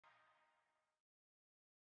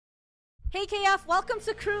Hey KF, welcome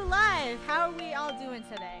to KREW Live. How are we all doing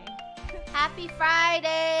today? Happy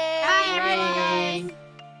Friday! Happy Friday, guys.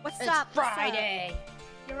 What's up? It's Friday.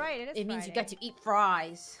 You're right, it is It means Friday. you get to eat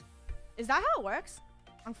fries. Is that how it works?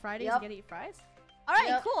 On Fridays you get to eat fries? Alright,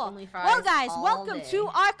 Yep, cool. only fries Well guys, all welcome day. to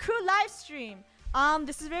our KREW live stream.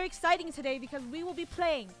 This is very exciting today because we will be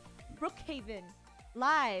playing Brookhaven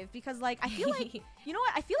live because like I feel like you know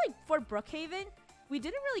what? I feel like for Brookhaven, we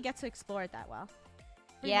didn't really get to explore it that well.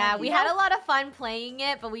 Yeah, we had a lot of fun playing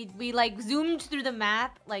it, but we like zoomed through the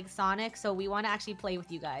map like Sonic, so we want to actually play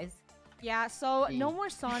with you guys. Yeah, so no more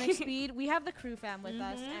Sonic speed. We have the KREW fam with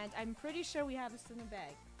us, and I'm pretty sure we have this in the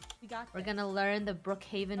bag. We got this. We're gonna learn the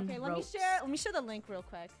Brookhaven ropes. Let me share the link real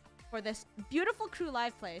quick for this beautiful KREW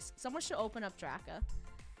live place. Someone should open up Draka.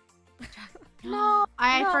 No,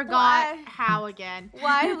 I forgot how again.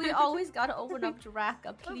 Why do we always gotta open up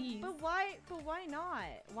Draka, please? But why not?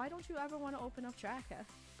 Why don't you ever want to open up Draka?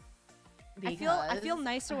 Because I feel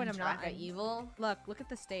nicer when I'm not evil. Look at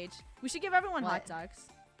the stage. We should give everyone hot dogs.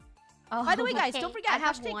 Oh, by the way, guys, okay. don't forget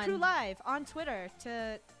hashtag KREW Live on Twitter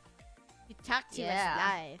to talk to us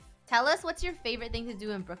live. Tell us what's your favorite thing to do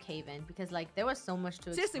in Brookhaven, because like there was so much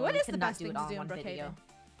to Seriously, explore. what is the could not best thing to do in Brookhaven?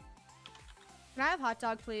 Can I have hot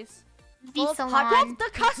dog, please? Gold, the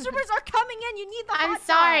customers are coming in. You need the hot I'm dog.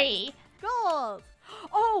 sorry. Gold.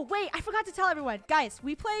 Oh, wait. I forgot to tell everyone. Guys,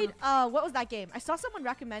 we played, what was that game? I saw someone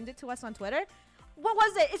recommend it to us on Twitter. What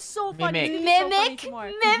was it? It's so funny. Mimic?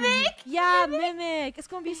 Mimic? Yeah, Mimic. It's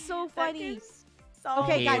going to be so funny.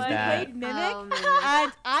 Okay, guys, we played Mimic.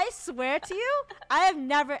 And I swear to you, I have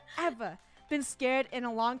never, ever been scared in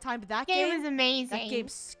a long time. But that game was amazing. That game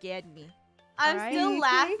scared me. I'm still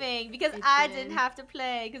laughing because I didn't have to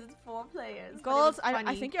play because it's 4 players. Gold,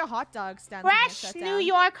 I think your hot dog stand. Fresh New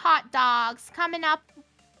York hot dogs coming up,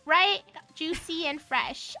 right? Juicy and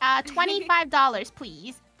fresh. $25,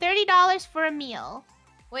 please. $30 for a meal.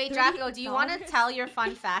 Wait, Draco, do you want to tell your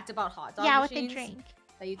fun fact about hot dog machines? With a drink.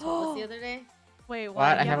 That you told us the other day? Wait,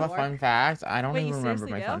 what? I have a fun fact? I don't even remember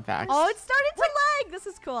my fun facts. Oh, it started to lag. This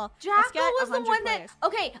is cool. Draco was the one that...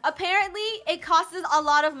 Okay, apparently it costs a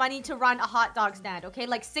lot of money to run a hot dog stand, okay?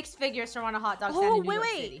 Like 6 figures to run a hot dog stand in New York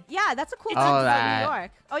City. Yeah, that's a cool thing about New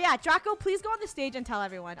York. Oh, yeah. Draco, please go on the stage and tell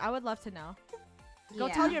everyone. I would love to know. Go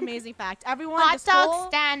tell your amazing fact. Everyone, hot dog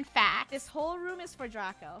stand fact. This whole room is for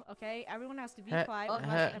Draco, okay? Everyone has to be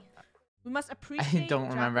quiet. We must appreciate I don't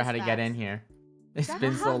remember how to get in here. It's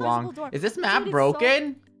been so long. Is this map Dude,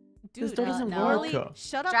 broken? Dude, this door doesn't work.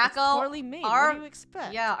 Shut up, Draco, it's poorly made. What do you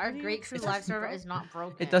expect? Yeah, our great KREW live server is not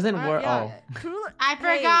broken. It doesn't work. Yeah. Oh. I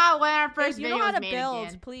forgot when our first video was made. You know how to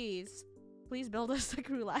build, please. Please build us a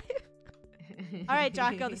KREW live. Alright,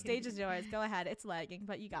 Draco, the stage is yours. Go ahead. It's lagging,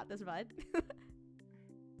 but you got this, bud.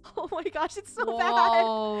 Oh my gosh, it's so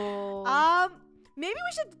bad. Maybe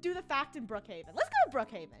we should do the fact in Brookhaven. Let's go to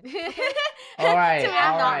Brookhaven. All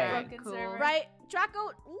right. Cool. Right,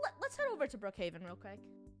 Draco, let's head over to Brookhaven real quick.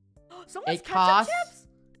 Someone's ketchup chips?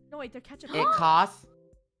 No, wait, they're ketchup chips. It costs...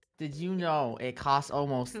 Did you know it costs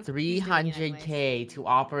almost 300K to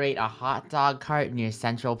operate a hot dog cart near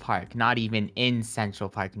Central Park? Not even in Central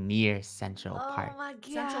Park, near Central Park. Oh my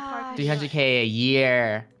god. Central Park. 300K a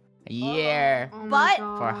year. A year. But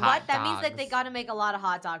hot that means that dogs. they gotta make a lot of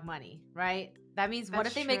hot dog money, right? That means what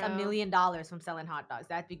if they make $1 million from selling hot dogs?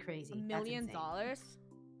 That'd be crazy. $1 million?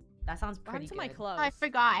 That sounds pretty good. My clothes? I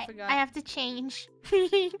forgot. I have to change.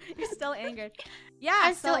 You're still angered. Yeah,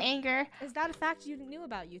 I'm still angry. Is that a fact you knew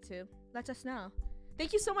about YouTube? Let us know.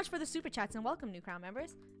 Thank you so much for the super chats and welcome new crowd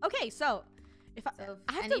members. Okay, so if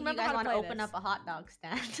I have to remember how to play open up a hot dog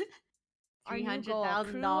stand.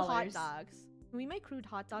 $300,000 hot dogs. Can we make crude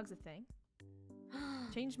hot dogs a thing?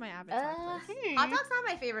 Change my avatar, please. Hot dogs not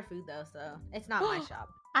my favorite food though, so it's not my shop.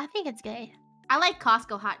 I think it's good. I like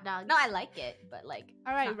Costco hot dogs. No, I like it, but like.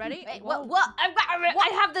 All right, ready? Wait, what?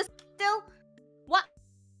 I have this still. What?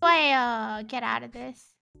 Wait, get out of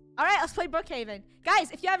this. All right, let's play Brookhaven,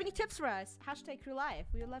 guys. If you have any tips for us, hashtag KREW Live.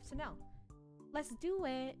 We would love to know. Let's do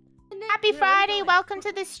it. Happy Friday! Welcome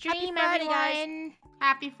to the stream, everyone. Guys.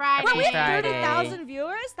 Happy Friday! Wow, we have 30,000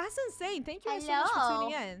 viewers. That's insane. Thank you guys so much for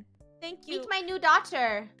tuning in. Thank you. Meet my new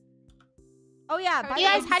daughter. Oh yeah, you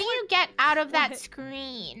guys, how do you get out of that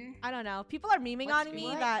screen? I don't know. People are memeing on me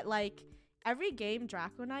that like every game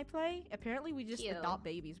Draco and I play, apparently we just adopt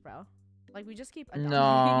babies, bro. Like we just keep adopting.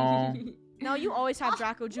 No. No, you always have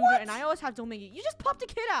Draco Jr. and I always have Domingue. You just popped a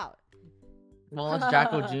kid out. Well, it's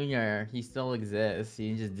Draco Jr. He still exists.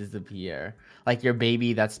 He just disappear. Like your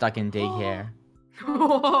baby that's stuck in daycare.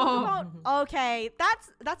 Okay,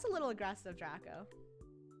 that's a little aggressive, Draco.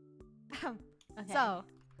 Okay. So,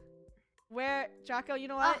 Draco, you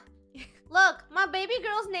know what? Look, my baby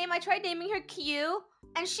girl's name. I tried naming her Q,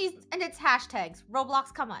 and it's hashtags.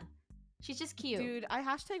 Roblox, come on. She's just cute. Dude, I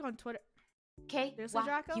hashtag on Twitter. Okay. Seriously,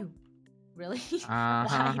 Draco? You. Really?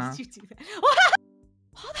 Uh-huh. Why did you do that?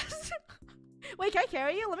 Wait, can I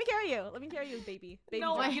carry you? Let me carry you. Let me carry you, baby. Baby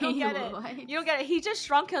No, Draco. you don't get it. You don't get it. He just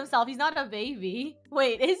shrunk himself. He's not a baby.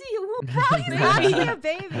 Wait, is he? He's actually a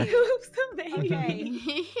baby. Who's the baby?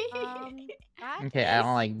 Okay. Okay, I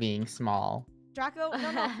don't like being small. Draco, no,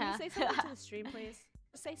 can you say something to the stream, please?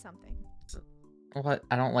 Just say something. What?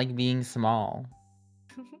 I don't like being small.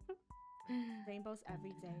 Rainbows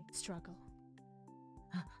every day. Struggle.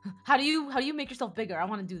 How do you make yourself bigger? I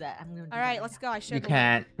want to do that. I'm gonna. All right, let's go. I shared You the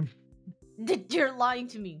link. can't. You're lying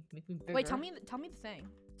to me. Make me bigger. Wait, tell me the thing.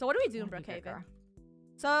 So what do we do in Make me Brookhaven? bigger.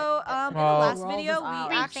 So in the Well- last World video, is we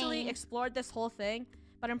out. actually Everything. explored this whole thing,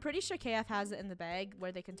 but I'm pretty sure KF has it in the bag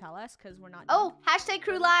where they can tell us because we're not. Oh, hashtag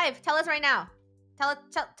Crew Live. Tell us right now.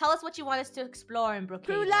 Tell us what you want us to explore in Brookhaven.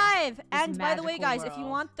 Crew Live! And by the way, magical guys, if you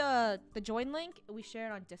world. want the join link, we share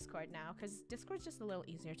it on Discord now because Discord's just a little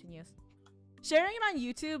easier to use. Sharing it on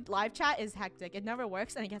YouTube live chat is hectic. It never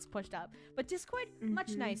works and it gets pushed up. But Discord,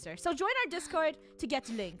 much nicer. So join our Discord to get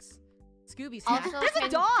links. Scooby snack. Also, There's a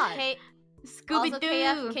dog! Also,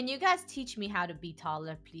 KF, can you guys teach me how to be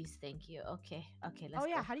taller, please? Thank you. Okay, let's Oh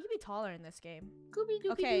yeah, go. how do you be taller in this game? Scooby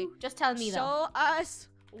Doo. Okay, Just tell me though. Show us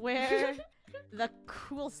where the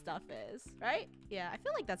cool stuff is, right? Yeah, I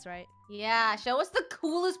feel like that's right. Yeah, show us the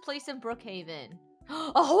coolest place in Brookhaven.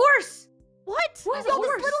 A horse! What? Where's Yo, the this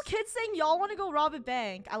horse? little kid saying y'all want to go rob a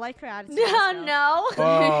bank. I like her attitude. No, Let's go. no.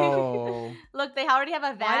 Whoa. Look, they already have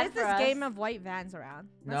a van Why is for this us. game of white vans around?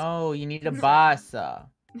 Let's- No, you need a bus.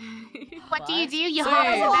 What do you do? You Wait, hop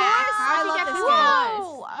there's in a the back. horse? How'd I you love get this the game.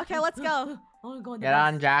 horse? Okay, let's go. I wanna go on the Get bus.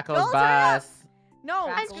 on Jacko's Girls, hurry up. bus. No,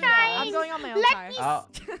 I'm I'm trying. going on my own Let car. me Oh.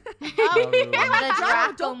 The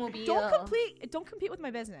Draco, Draco-mobile. don't compete with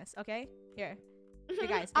my business, okay? Here, guys,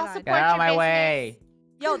 get I'll on. support Get out of your my business. way.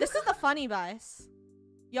 Yo, this is the funny bus.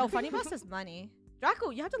 Yo, funny bus is money.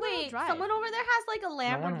 Draco, you have to learn to Wait, drive. someone over there has like a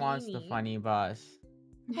Lamborghini. No one wants the funny bus.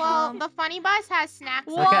 Well, the funny bus has snacks.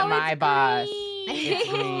 Whoa, Look at it's my bus. green. It's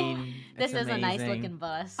green. This It's is a nice amazing. looking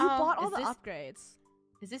bus. You Oh, bought all is the this- upgrades.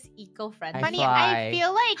 Is this eco-friendly? Funny, fly. I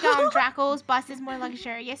feel like Draco's bus is more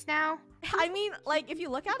luxurious now. I mean, like, if you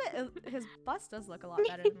look at it, his bus does look a lot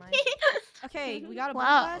better than mine. Okay, we got a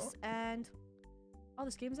Wow. bus, and... Oh,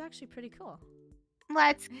 this game's actually pretty cool.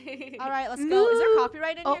 Let's. Alright, let's go. Is there Moo.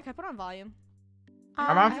 copyright in Oh. here? Can I put on volume?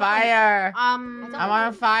 I'm I on don't- fire. don't I'm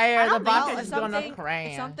on fire. I The don't bus think is so. gonna Something- crash.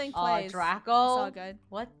 If something Oh, plays, it's Draco. all good.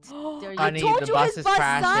 What? Dare you- Honey, told the you bus his is bus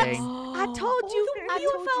crashing. sucks. I told you. the I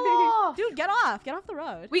wheel told fell you. off. Dude, get off. Get off the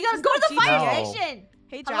road. We gotta There's go no to the fire GPS. No. station.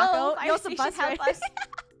 Hey, Hello, Draco. fire Yo, it's a station, bus help right- us.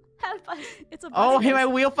 Help us. It's a bus. Oh, hey, my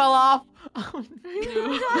race. wheel fell off.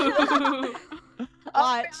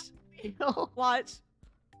 Watch. no, Watch.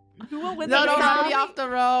 Who will win no, the race? let me off the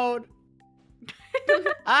road.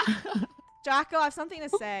 Ah. Draco, I have something to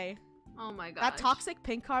say. Oh my god. That toxic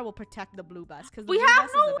pink car will protect the blue bus because the We blue have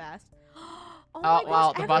bus no- is the best. Oh, Oh, my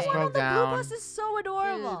well, gosh, the bus everyone on broke the down. blue bus is so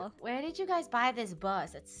adorable. Dude, where did you guys buy this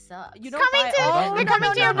bus? It sucks. You don't Coming buy to. all- They're no, coming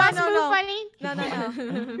no, to your no, bus. no, Move, no. funny.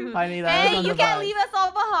 No. Honey, that was Hey, on you the can't bus. leave us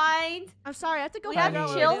all behind. I'm sorry, I have to go. We figure have out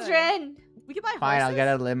what Honey. we're doing. children. We can buy Fine, I'll horses. get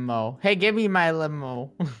a limo. Hey, give me my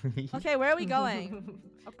limo. Okay, where are we going?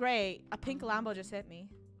 Oh, great. A pink Lambo just hit me.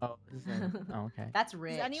 Oh, this is oh, okay. That's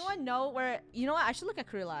rich. Does anyone know where? You know what? I should look at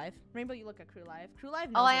Crew Live. Rainbow, you look at Crew Live. Crew Live.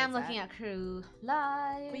 Oh, knows I where am it's looking at Crew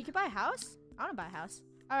Live. Wait, you can buy a house? I want to buy a house.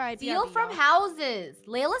 All right. Steal BRB, from y'all. houses.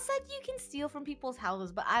 Layla said you can steal from people's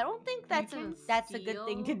houses, but I don't think that's can a good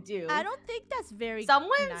thing to steal? do. I don't think that's very.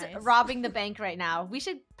 Someone's nice. robbing the bank right now. We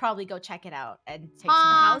should probably go check it out and take some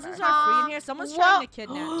Houses photos. are free in here. Someone's trying to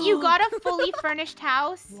kidnap. me. You got a fully furnished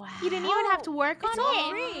house. You didn't even have to Wow. work It's on all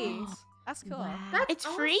it. free. That's cool. Wow. It's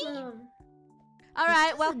free? All right,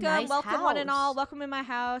 This is a welcome, nice welcome one and all. house. Welcome in my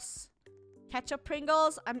house. Ketchup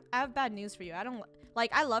Pringles. I have bad news for you. I don't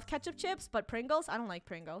like. I love ketchup chips, but Pringles. I don't like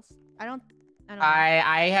Pringles. I don't.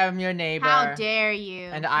 I am your neighbor. How dare you?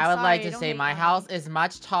 And I would like sorry, to don't say hate my on me. house is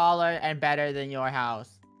much taller and better than your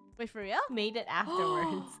house. Wait for real? Made it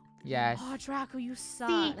afterwards. Yes. Oh, Draco, you suck.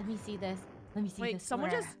 Let me see this. Let me see Wait, this.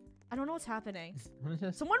 someone Where? just. I don't know what's happening.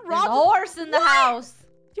 Just- Someone There's a robbed. horse in the What? house.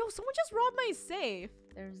 Yo, someone just robbed my safe.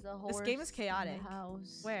 There's a horse. This game is in chaotic. the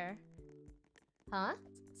house. Where? Huh?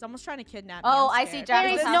 Someone's trying to kidnap me. Oh, I'm I see scared. There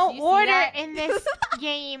Draco's is house. no You see order that? in this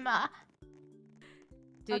game.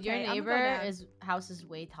 Dude, your Okay, I'ma go neighbor down. is house is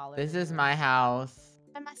way taller. This than is yours. my house.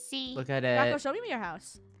 I must see. Look at Draco, it. show me your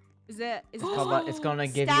house. Is it? It's gonna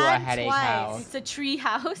give you a Stand headache twice. house. It's a tree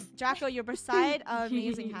house. Draco, you're beside an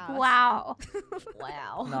amazing house. Wow.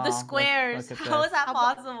 Wow. No, The squares. look at How this. is that How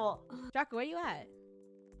about- possible? Draco, where you at?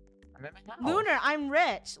 I'm in my house. Lunar, I'm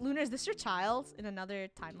rich. Lunar, is this your child in another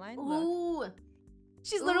timeline? Look. Ooh.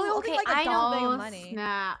 She's literally Ooh, holding okay, like a I double bag Oh, of money.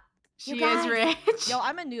 snap. She You is guys- rich. Yo,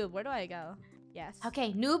 I'm a noob. Where do I go? Yes.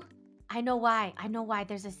 Okay, noob. I know why.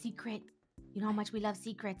 There's a secret. You know how much we love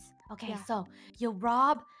secrets. Okay, Yeah. so you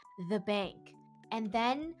rob the bank, and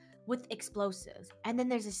then with explosives, and then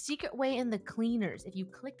there's a secret way in the cleaners if you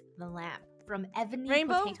click the lamp from Ebony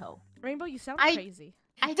Rainbow? Potato. Rainbow, you sound I- crazy.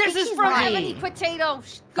 I This think is she's from right. Ebony Potato.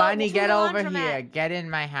 Funny, to get the over laundromat. here. Get in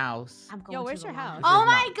my house. I'm going Yo, to where's the your house? This Oh is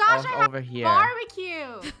my gosh, I have over here.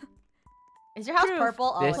 Barbecue. Is your house Proof.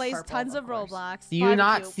 purple? Oh, This- it's Plays purple, tons of course. Roblox. Do you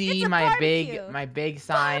not Barbecue. see It's a my big barbecue.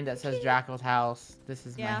 sign that says Draco's house? This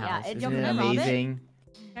is Yeah. my Yeah, house. it- Isn't Yo, it can I rob it? amazing?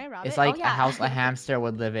 Can I rob It's it? like yeah. a house a hamster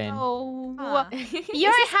would live in. Oh. Huh.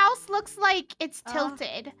 Your house looks like it's Uh,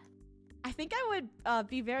 tilted. I think I would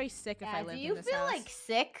be very sick if I Yeah, lived do you in this feel house. like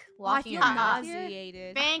sick Oh, I walking feel around here?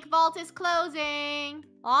 nauseated. Bank vault is closing.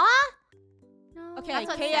 Aw? No. Okay, That's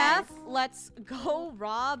what it KF, says. let's go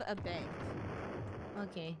rob a bank.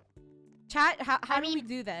 Okay. Chat, how I do we mean-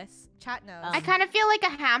 do this? Chat knows. I kind of feel like a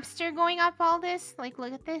hamster going up all this. Like,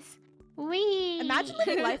 look at this. Wee. Imagine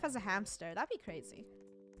living life as a hamster. That'd be crazy.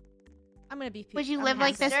 I'm gonna be. Would you I'm a live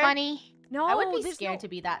like this, hamster? Bunny? No, I would be there's scared no- to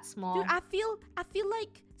be that small. Dude, I feel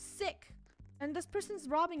like sick, and this person's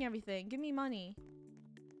robbing everything. Give me money.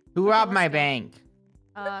 Who Okay, robbed let's my go. bank?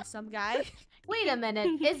 Some guy. Wait a minute.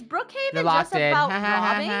 Is Brookhaven You're just locked in. about Ha, ha,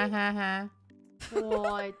 ha, robbing? ha, ha, ha.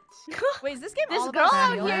 What? Wait, is this game This all girl about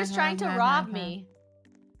out stealing? here is trying to rob me.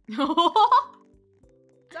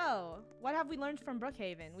 So, what have we learned from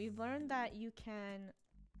Brookhaven? We've learned that you can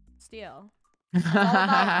steal.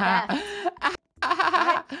 about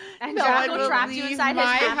And No Draco one trapped will you leave inside his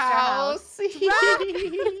my hamster house.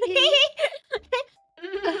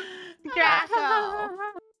 Draco. Are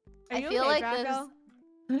I you feel okay, like Draco?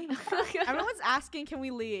 this. Everyone's asking, can we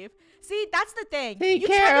leave? See, that's the thing. Take You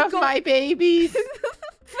try care to of go- my babies.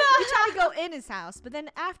 You try to go in his house, but then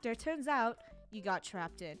after, turns out you got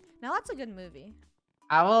trapped in. Now that's a good movie.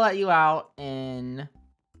 I will let you out in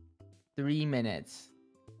 3 minutes.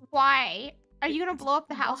 Why? Are you gonna blow up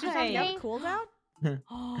the house or Why? You have something? a cooldown?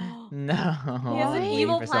 No. He has an I'm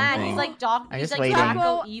evil waiting for plan. something. He's like Doc. I'm He's just like waiting.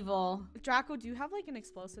 Draco evil. Draco, do you have like an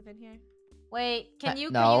explosive in here? Wait, can you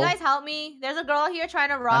no. guys help me? There's a girl here trying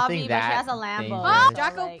to rob Nothing me, but she that has a Lambo. dangerous. so,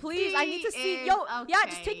 Draco, like- please, I need to see. She Yo, is yeah,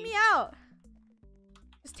 just take okay. me out.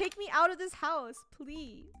 Just take me out of this house,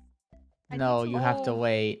 please. I No, need you have to Oh.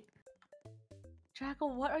 wait. Draco,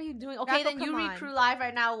 what are you doing? Okay, Draco, then you come read on. Crew Live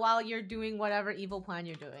right now while you're doing whatever evil plan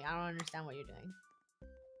you're doing. I don't understand what you're doing.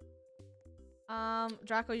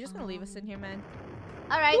 Draco, you're just gonna leave us in here, man.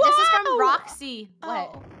 All right, this is from Whoa! Roxy.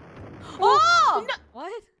 What? Oh. Oh! No.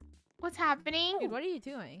 What? What's happening? Dude, what are you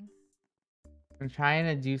doing? I'm trying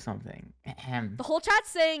to do something. Ahem. The whole chat's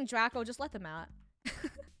saying, Draco, just let them out.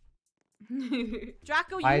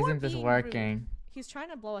 Draco, Why you are isn't this being working? rude. He's trying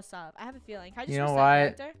to blow us up. I have a feeling. Can I just You know reset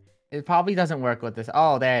what? character? It probably doesn't work with this.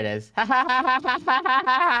 Oh, there it is.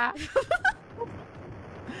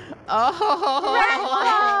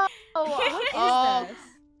 Oh. What is Oh. this?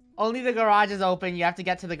 Only the garage is open. You have to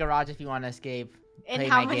get to the garage if you want to escape. In Play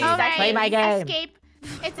how my many game. seconds? Play my game. Escape.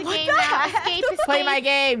 It's a What game the now. heck? Escape. Escape. Play my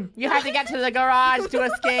game. You have to get to the garage to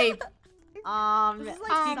escape. This is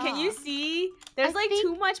like can you stop. see? There's I like think-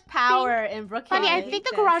 too much power in Brookhaven. Funny, I hate think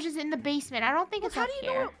the this. garage is in the basement. I don't think Well, it's how up do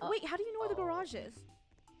you here. know? Wait, how do you know where the garage is?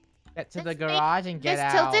 Get to the This garage and get This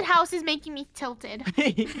out. tilted house is making me tilted.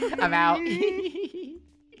 I'm out.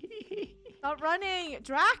 Stop running,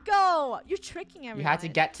 Draco! You're tricking everyone. You have to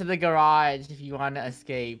get to the garage if you want to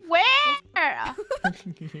escape. Where?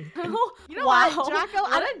 You know Wow. what, Draco?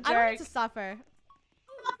 What I a don't need to jerk. suffer.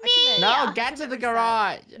 Me. No, get to the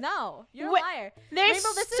garage. No, you're Wait. a liar. There's Rainbow,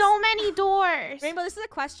 this so many doors. Rainbow, this is a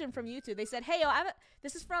question from YouTube. They said, "Hey, yo,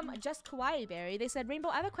 this is from Just Kawaii Berry. They said, Rainbow,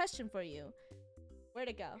 I have a question for you. Where'd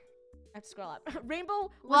it go? I have to scroll up.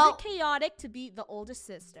 Rainbow, was Well- it chaotic to be the oldest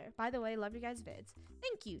sister? By the way, love your guys' vids.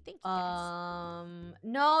 Thank you guys.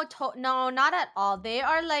 No, no, not at all. They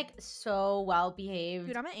are like so well behaved.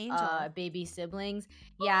 Dude, I'm an angel. Baby siblings.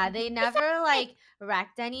 Yeah, they never like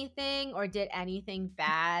wrecked anything or did anything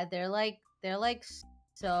bad. They're like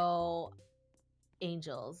so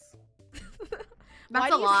angels. Why That's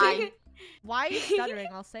do a you lie. think- Why are you stuttering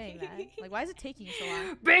while saying that? Like, why is it taking you so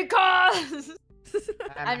long? Because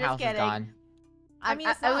My I'm just house is kidding. gone. I mean,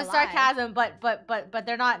 it's it not was a lie. sarcasm, but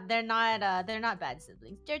they're not bad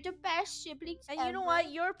siblings. They're the best siblings. And you know ever.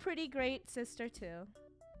 what? You're a pretty great sister too.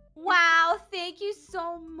 Wow, thank you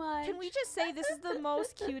so much. Can we just say this is the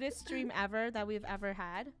most cutest stream ever that we've ever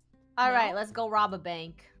had? All right, No? let's go rob a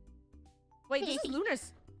bank. Wait, this is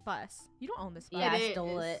Lunar's bus. You don't own this bus. Yeah, I It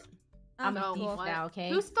stole is. it. I'm a Oh, thief what? now, okay?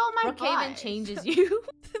 Who stole my Brookhaven bus? changes you.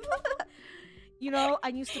 You know, I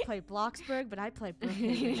used to play Bloxburg, but I play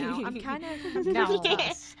Brookhaven now. I'm kind of now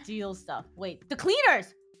steal stuff. Wait, the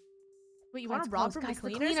cleaners! Wait, you Guys, want to rob close, from guys, the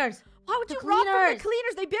cleaners? Why would The you rob from cleaners. the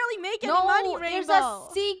cleaners? They barely make any No, money, there's Rainbow.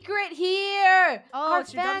 a secret here. Oh, Our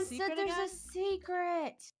it's your dumb fan said secret there's again? a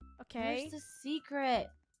secret. Okay, Where's the secret?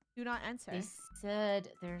 do not enter. They said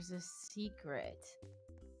there's a secret.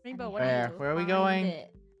 Rainbow, I what need are Where? you? Where are we Find going?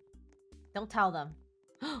 it. Don't tell them.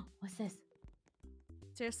 What's this?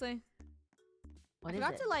 Seriously? What I is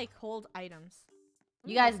forgot it? to like hold items.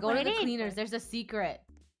 You guys go to What the is it? cleaners. There's a secret.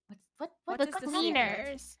 What What The is the secret?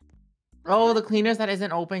 cleaners. Oh, the cleaners that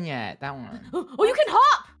isn't open yet. That one. Oh, you can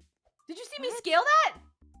hop! Did you see me scale that?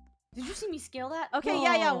 Did you see me scale that? Okay,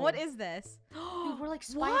 yeah. What Whoa. is this? Dude, we're like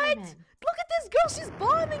What? Spider-Man. Look at this girl. She's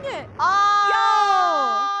bombing it.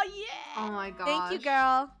 Oh, yeah! Oh my god. Thank you,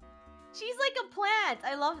 girl. She's like a plant.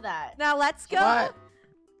 I love that. Now let's go. What?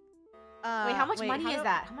 Wait, how much money how is do-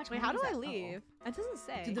 that? How much Wait, money how do is I that? leave? It doesn't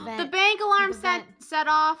say. To the The vent. bank alarm Do the vent. set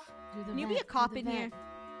off. Do the Can you be vent, a cop do the in here? vent.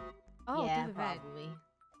 Oh, yeah, do the vent. probably.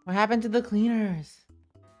 What happened to the cleaners?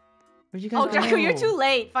 Where'd you guys Oh, go? Draco, you're too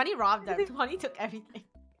late. Funny robbed them. Funny took everything.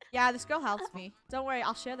 Yeah, this girl helps me. Don't worry,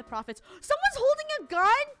 I'll share the profits. Someone's holding a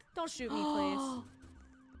gun. Don't shoot me, please.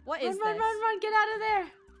 What is run, this? run, get out of there.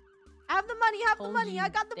 I have the money. I have the Told money. I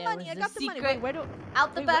you got the there money. was I a got the money. secret. Wait, where do?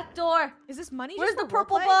 Out the Wait, back door. Is this money? Where's just the for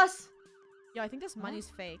purple roleplay? bus? Yo, I think this money's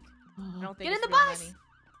fake. I don't think Get in it's the real bus. money.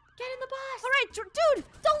 Get in the bus. All right, dude,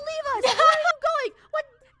 don't leave us. Where are you going? What?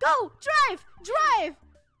 Go, drive.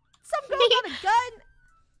 Some girl got a gun.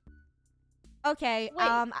 Okay.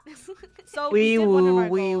 Wait. So we did one of our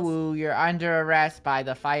Wee goals. woo, you're under arrest by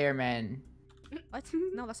the firemen. What?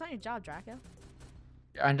 No, that's not your job, Draco.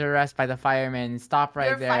 You're under arrest by the firemen. Stop right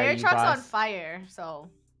Your there, fire you truck's on boss. fire, so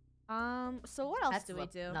So what else that's do we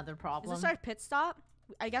do? another Is problem. this our pit stop?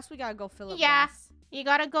 I guess we gotta go fill up Yeah. gas. You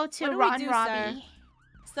gotta go to What do we Ron do, Robbie.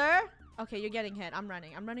 Sir? Okay, you're getting hit. I'm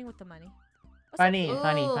running. I'm running with the money. What's up? Funny,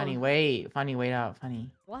 Ooh. wait out,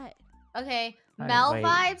 funny. What? Okay, Alright, Mel wait.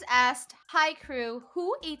 Vibes asked, "Hi crew,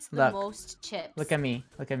 who eats the Look. most chips?" Look at me,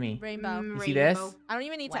 Rainbow. You see this? Rainbow. I don't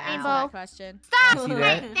even need to Wow. answer Rainbow. that question. Stop You see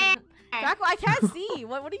right that? there. Draco, I can't see.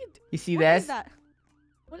 What do you do? You see What is this? that?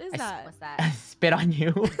 What is I that? What's that? Spit on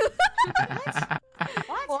you. What?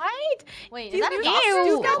 What? Wait, is He's that a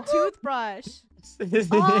using dog a food? Duke toothbrush.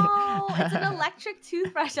 Oh, it's an electric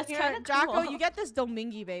toothbrush. That's Here, kind of Draco, cool. you get this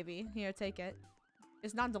Domingi, baby. Here, take it.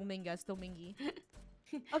 It's not Dominga, it's Domingi.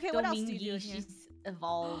 Okay, what else do you do in Domingi, here? she's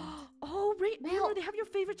evolved. Oh, Mel. Mel, they have your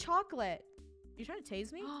favorite chocolate. You trying to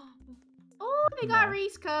tase me? Oh, they got No.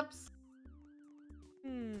 Reese cups.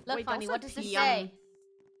 Look, wait, Funny, don't what say does this pee. say?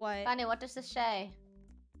 What? Funny, what does this say?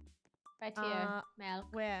 Right here. Milk.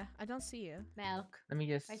 Where? I don't see you. Milk. Let me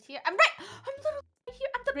just. Right here. I'm literally right here.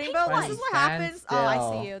 I'm the pink Rainbow, one. this is what Stand happens. Oh, I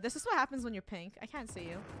still. see you. This is what happens when you're pink. I can't see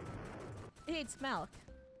you. It hates milk.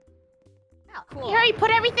 Cool. You hurry,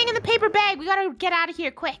 put everything in the paper bag. We gotta get out of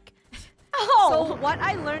here quick. Oh. So what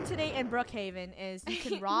I learned today in Brookhaven is you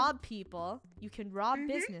can rob people, you can rob you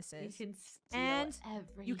businesses, can steal and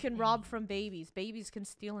everything. you can rob from babies. Babies can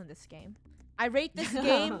steal in this game. I rate this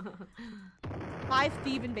game 5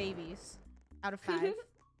 thieving babies out of 5.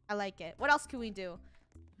 I like it. What else can we do?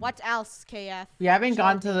 What else, KF? We haven't Show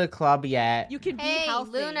gone me. to the club yet. You can be Hey,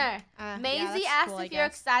 healthy. Lunar. Yeah, Maisie that's asked cool, I if you're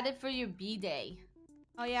guess. excited for your B-day.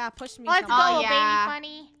 Oh yeah, push me. Let's someone. go, Oh, yeah. baby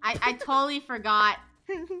funny. I totally forgot.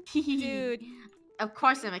 Dude. Of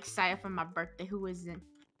course I'm excited for my birthday. Who isn't?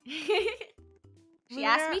 She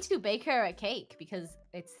asked Lunar- me to bake her a cake because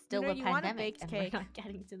it's still Lunar, a you want a pandemic baked and cake. we're not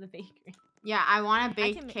getting to the bakery. Yeah, I want a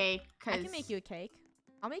baked can ma- cake I because can make you a cake.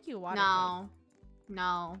 I'll make you a water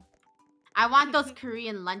no. I want those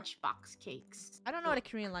Korean lunchbox cakes. cake. I don't know what a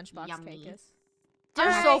Korean lunchbox cake Yummy. is. They're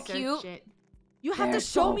I so search cute. it. You have They're to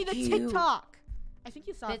show so me the cute. TikTok. I think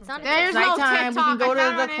you saw it It's from on- TikTok. There's Night no time, we TikTok. can go I to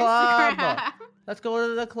found the it on club. Instagram. Let's go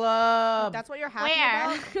to the club. That's what you're happy Where?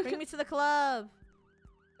 about? Bring me to the club.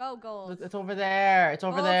 Go, Gold. Look, it's over there. It's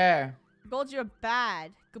over Gold. there. Gold, you're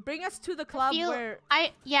bad. Bring us to the club feel- where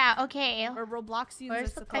Yeah, okay. Robloxians Where's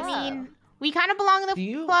is the the club? club. I mean, we kind of belong in Do the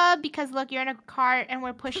you club because look, you're in a cart and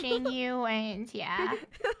we're pushing you, and yeah.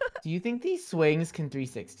 do you think these swings can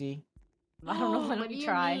 360? I don't know. What Let do me you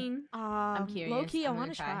try. mean? curious. Low-key, I I'm gonna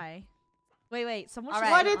want to try. try. Wait. Someone All should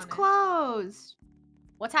right. What? sit It's on it. closed.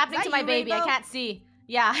 What's happening that to my you, baby? I Rainbow? can't see.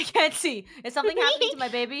 Yeah, I can't see. Is something happening to my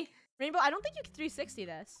baby? Rainbow, I don't think you can 360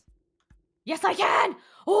 this. Yes, I can.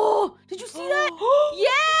 Oh, did you see that?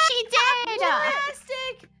 Yeah, She did.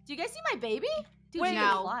 fantastic. Do you guys see my baby? Dude, Wait, she no.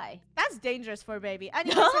 can fly. That's dangerous for a baby.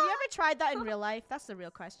 Anyways, have you ever tried that in real life? That's the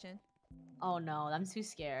real question. Oh no, I'm too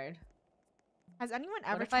scared. Has anyone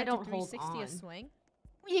ever if I tried to don't hold 360 a on? swing?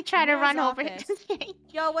 You try to Where's run over office? it.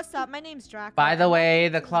 Yo, what's up? My name's Draco. By the I'm way,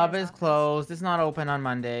 working the in club mayor's is office. closed. It's not open on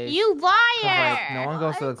Mondays. You 'Cause, liar! like, no one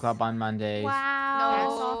goes to the What? club on Mondays. Wow. Ass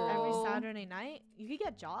off every No. Saturday night? You could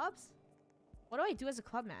get jobs? What do I do as a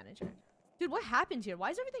club manager? Dude, what happened here? Why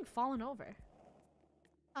is everything falling over?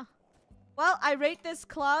 Huh. Well, I rate this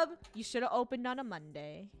club. You should have opened on a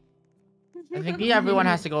Monday. I think everyone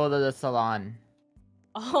has to go to the salon.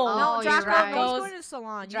 Oh, No, you're Draco, right. no one's going to the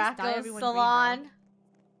salon. You just dye Draco's everyone green, bro. salon.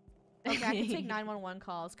 Okay, I can take 911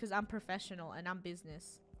 calls because I'm professional and I'm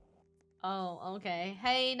business. Oh, okay.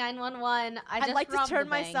 Hey, 911. I'd just like to robbed turn the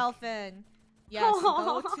bank. myself in. Yes,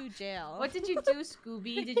 go to jail. What did you do,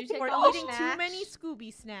 Scooby? Did you take We're all the eating too snacks? many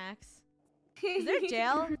Scooby snacks. Is there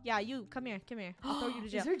jail? Yeah, you come here, come here. I'll throw you to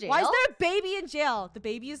Is jail. there Why is jail? there a baby in jail? The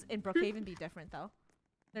babies in Brookhaven be different though.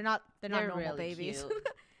 They're not normal really babies. cute.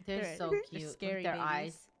 They're They're- so they're cute. Look scary at their babies.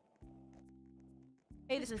 eyes.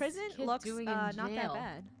 Hey, What is this this prison kid looks doing in not that jail?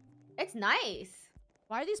 bad. It's nice.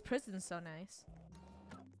 Why are these prisons so nice?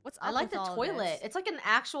 What's up I like with the all of toilet. this? It's like an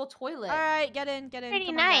actual toilet. All right, get in, get in. Pretty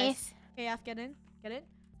Come on, guys. nice. KF, get in, get in.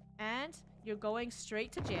 And you're going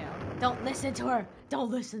straight to jail. Don't listen to her. Don't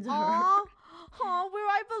listen to her. Aw, aw, where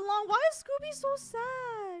I belong. Why is Scooby so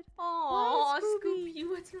sad? Oh, Scooby? Scooby,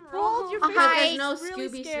 what's Bro, wrong? your face Hi. is There's no really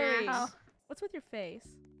Scooby scary. snacks. What's with your face?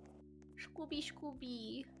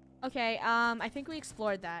 Scooby. Okay, I think we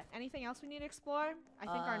explored that. Anything else we need to explore? I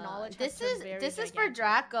think our knowledge has turned very This is for gigantic.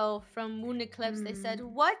 Draco from Moon Eclipse. They said,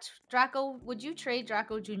 "What, Draco? Would you trade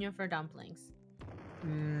Draco Jr. for dumplings?"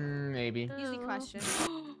 Maybe. Easy Oh. question.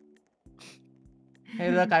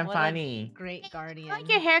 Hey, look, I'm What a funny. Great guardian. I like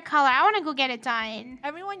your hair color. I want to go get it done.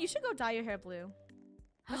 Everyone, you should go dye your hair blue.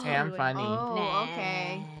 Let's Hey, go I'm blue. funny. Oh, Nah.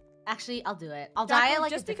 okay. Actually, I'll do it. I'll Draco, dye it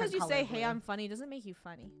like just a because different you say, color "Hey, blue. I'm funny," doesn't make you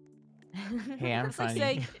funny. Hey, I'm It's like funny.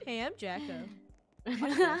 saying, "Hey, I'm Jacko."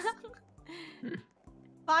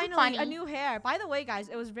 Finally, a funny. new hair. By the way, guys,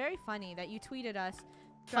 it was very funny that you tweeted us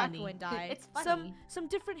Draco Funny. and dyed It's funny. some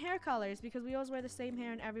different hair colors because we always wear the same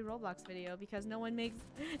hair in every Roblox video because no one makes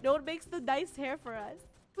the nice hair for us.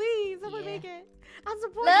 Please, someone Yeah. make it. I'll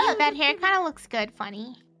support Look, you. That hair kind of looks good,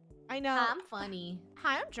 funny. I know. I'm funny.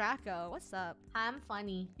 Hi, I'm Draco. What's up? I'm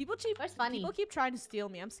funny. People funny? keep trying to steal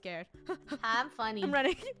me. I'm scared. I'm funny. I'm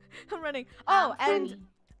running. I'm running. I'm Oh, and funny.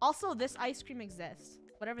 also this ice cream exists.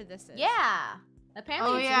 Whatever this is. Yeah.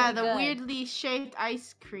 Apparently, Oh it's yeah, really the good. weirdly shaped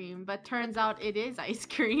ice cream, but turns out it is ice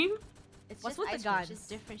cream. It's What's just with the ice cream, it's guns? just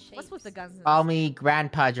different shapes. What's with the guns? in Call this? me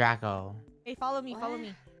Grandpa Draco. Hey, follow me. Follow What?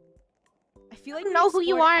 me. I feel I like don't we know who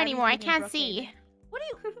you explored are anymore. I everything in can't see. Brookhaven. What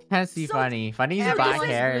do you? Can't see So funny. Funny's Everyone black is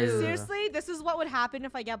hair. blue. Seriously, this is what would happen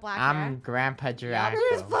if I get black hair. I'm Grandpa Draco.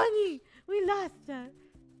 It was funny. We laughed.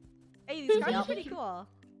 Hey, these cards are Yup. pretty cool.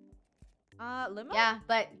 Limo? Yeah,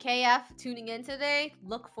 but KF tuning in today,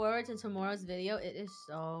 look forward to tomorrow's video. It is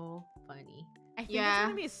so funny. I think it's Yeah.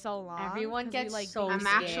 gonna be so long. Everyone 'cause we, gets like, so beat- I'm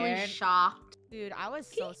actually scared. shocked. Dude, I was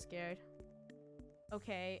so scared.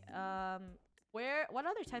 Okay, what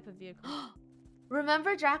other type of vehicle?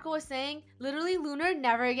 Remember Draco was saying, literally Lunar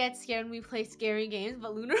never gets scared when we play scary games,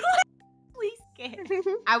 but Lunar please scared.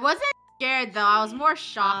 I wasn't scared though. I was more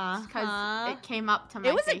shocked because Uh-huh. it came up to my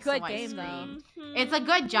It was a face, good so I game, though. screamed. Mhm. It's a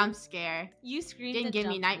good jump scare. You screamed. Didn't and give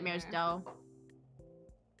me jumped, nightmares Lunar. though.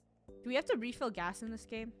 Do we have to refill gas in this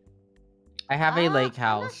game? I have a lake I'm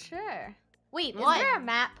not house. sure. Wait, What? is there a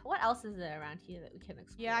map? What else is there around here that we can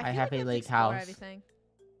explore? Yeah, I, I feel have like we a to lake explore house. Everything.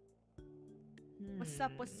 What's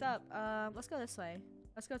up? What's up? Let's go this way.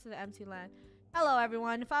 Let's go to the empty land. Hello,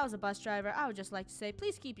 everyone. If I was a bus driver, I would just like to say,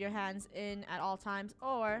 please keep your hands in at all times,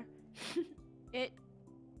 or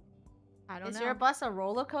I don't Is know. your bus a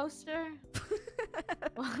roller coaster?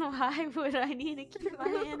 Why would I need to keep my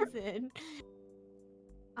hands in?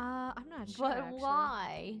 I'm not sure. But actually.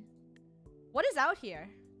 why? What is out here?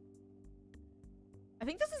 I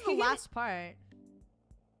think this is the last part.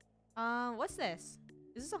 What's this?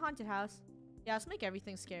 Is this a haunted house? Yeah, let's make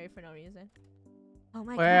everything scary for no reason. Oh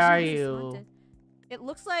my Where gosh, are this is you? haunted. It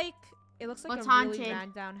looks like What's a really haunted?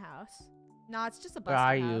 ran down house. No, it's just a Where busted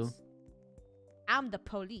are you? house. I'm the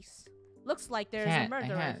police. Looks like there's a Can't- I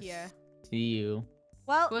murderer can't here. See you.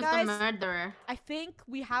 Well, Who's guys, the murderer? I think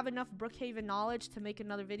we have enough Brookhaven knowledge to make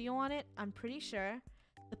another video on it. I'm pretty sure.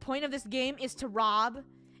 The point of this game is to rob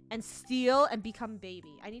and steal and become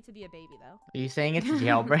baby. I need to be a baby though. Are you saying it's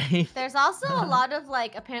jailbreak? There's also a lot of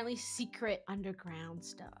like apparently secret underground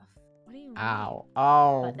stuff. What do you mean? Ow.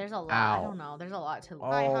 Oh. But there's a lot. Ow. I don't know. There's a lot to look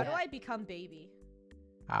Alright, how Oh. do I become baby?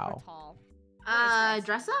 Or Ow. tall? What is this?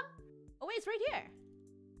 Dress up? Oh wait, it's right here.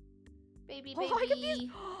 Baby, Oh, baby. I could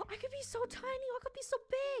be. I could be so tiny. I could be so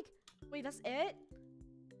big. Wait, that's it?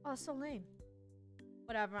 Oh, that's so lame.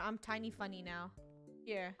 Whatever. I'm tiny funny now.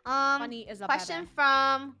 Here. Funny is a Question better.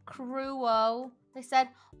 from KREW. They said,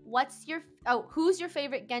 who's your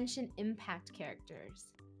favorite Genshin Impact characters?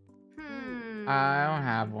 I don't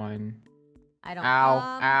have one. I don't.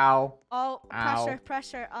 Ow. Ow. Oh, Ow.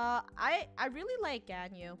 pressure. I really like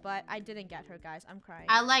Ganyu, but I didn't get her, guys. I'm crying.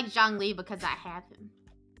 I like Zhongli because I have him.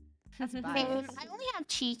 That's Same. biased. I only have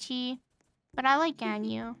Chi-Chi, but I like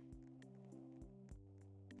Ganyu.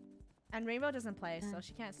 And Rainbow doesn't play, so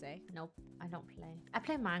she can't say. Nope, I don't play. I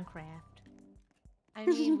play Minecraft. I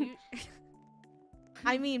mean,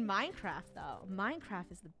 I mean Minecraft though.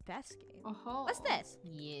 Minecraft is the best game. Oh. What's this?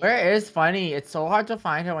 Yeah. Where is Funny? It's so hard to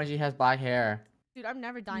find her when she has black hair. Dude, I'm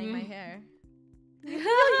never dyeing my hair.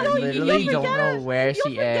 I literally don't know where she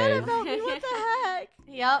Forget is. about me. What the heck?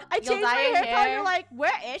 Yep. I you'll changed dye my your hair color. You're like,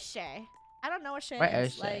 where is she? I don't know where she Where is.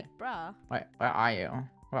 is she? Like, bruh. Where are you?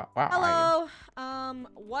 Where are Hello.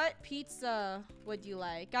 What pizza would you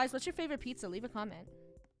like, guys? What's your favorite pizza? Leave a comment.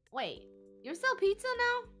 Wait, you sell pizza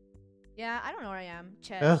now? Yeah, I don't know where I am. you?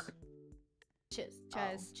 Ches. Ugh. Chiz.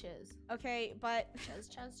 Chiz. Oh, chiz. Okay, but Chiz,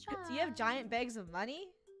 chiz, do you have giant bags of money?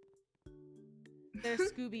 There's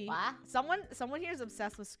Scooby. What? Someone here is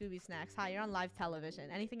obsessed with Scooby snacks. Hi, you're on live television.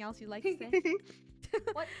 Anything else you'd like to say?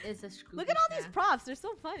 What is a Scooby Look at all these snack? props. They're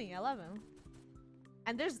so funny. I love them.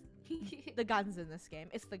 And there's the guns in this game.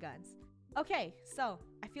 It's the guns. Okay, so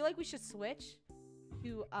I feel like we should switch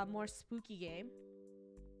to a more spooky game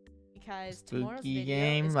because tomorrow's Spooky video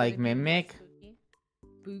game, is like gonna be more Mimic? spooky.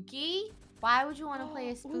 Spooky? Why would you want to play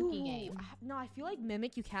a spooky Ooh, game? No, I feel like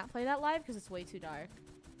Mimic you can't play that live because it's way too dark.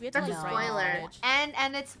 We have to That's like a brighten the spoiler. footage.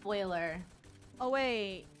 And it's spoiler. Oh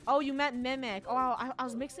wait. Oh, you meant Mimic. Oh, I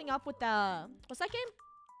was mixing up with the what's that game?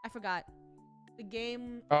 I forgot. The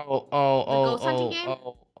game. Oh, ghost hunting game?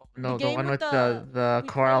 No, the game one with with the- the we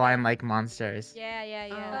Coraline like monsters. Yeah.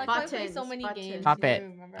 I like play so Buttons, many buttons. games. Pop I it.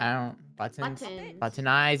 remember. I don't buttons. Buttons. Button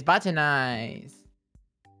eyes. Button eyes.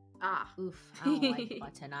 Ah. Oof, I don't like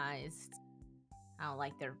buttonized. I don't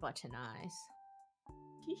like their button eyes.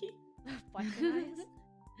 Buttonized?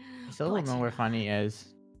 I still don't know where Funny is.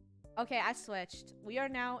 Okay, I switched. We are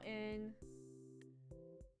now in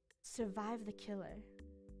Survive the Killer.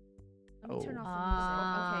 Let me turn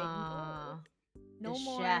off the music. Okay. No The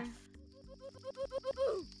more. chef.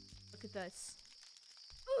 Look at this.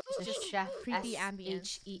 The Just chef. creepy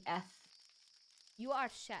ambience. Chef. You are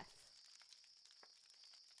chef.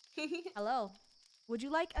 Hello. Would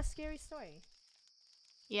you like a scary story?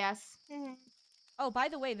 Yes. Oh, by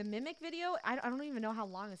the way, the Mimic video, I don't even know how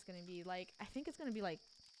long it's going to be. Like, I think it's going to be like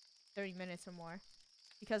 30 minutes or more.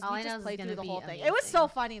 Because All we I know just is played it's through gonna the be whole thing. It was so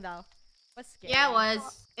amazing. funny, though. What's scary? Yeah, it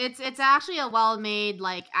was. It's actually a well-made,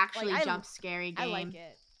 like, actually I- jump scary game. I like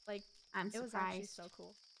it. Like, I'm it was actually surprised. so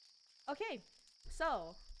cool. Okay,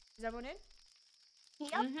 so, is everyone in?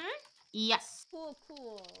 Yep. Mm-hmm. Yes. Cool.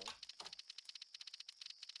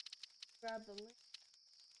 Grab the link.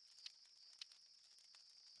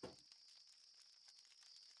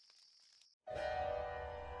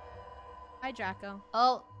 Hi, Draco.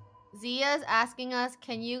 Oh, Zia's asking us,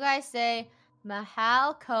 can you guys say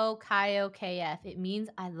Mahal Ko Kayo KF? It means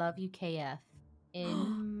I love you KF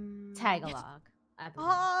in Tagalog. I believe.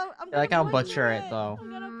 Oh, I'm I like gonna how butcher it, though.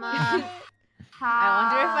 I'm gonna Ma- butcher it. I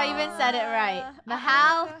wonder if I even said it right.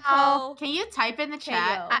 Mahal Ko. Can you type in the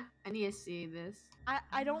chat? KO. I need to see this.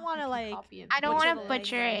 I don't want to like. Copy and I don't Butcher want the to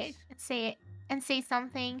butcher it language. and say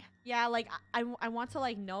something. Yeah, like I want to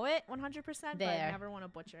like know it 100%, but I There. never want to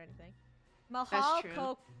butcher anything. Mahal true.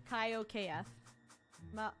 Ko Kayo KF.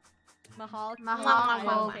 Mahal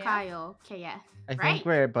Mahal KF. Kayo KF. I Right? think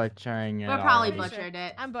we're butchering it. We're probably Pretty sure. butchered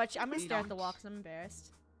it. I'm I'm gonna You stare at the don't. wall because I'm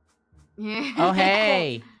embarrassed. Yeah. Oh,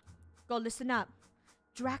 hey. Go listen up.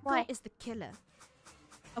 Draco What? is the killer.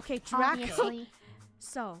 Okay, Draco. Obviously.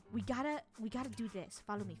 So we gotta do this.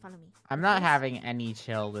 Follow me. I'm not Yes. having any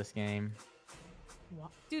chill this game.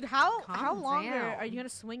 Dude, how Calm longer down. are you gonna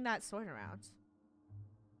swing that sword around?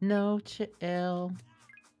 No chill.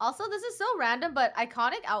 Also, this is so random, but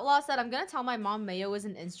Iconic Outlaw said, I'm going to tell my mom Mayo is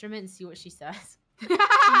an instrument and see what she says. That's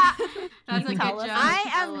a good Tell us. joke. I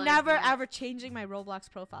am like never that. ever changing my Roblox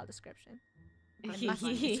profile description. It's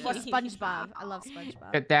for SpongeBob. I love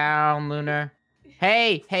SpongeBob. Get down, Lunar.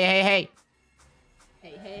 Hey. Hey.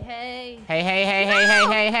 Hey.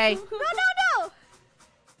 No!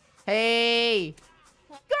 Hey.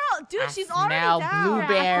 Girl, dude, I she's already smell down.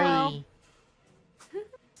 blueberry.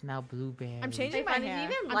 smell blueberry. I'm changing Wait, my Fun, did you hair.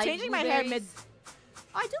 even I'm like changing my hair mid. blueberries?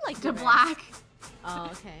 Oh, I do like To blueberries. black. Oh,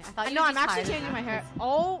 okay. I thought you No, were I'm just actually hiding changing my hair. that.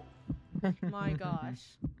 Oh my gosh,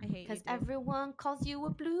 I hate you. Because Dude. everyone calls you a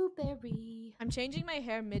blueberry. I'm changing my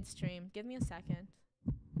hair midstream. Give me a second.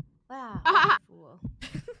 Wow. what a fool.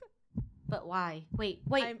 But why? Wait,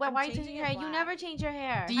 I'm why are you changing changing it your hair? You black. never change your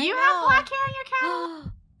hair. Do I you know. have black hair on your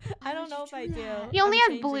cat? I don't know if I do. that? He only I'm has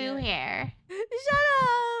changing blue it. hair. Shut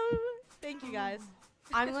up! Thank you guys.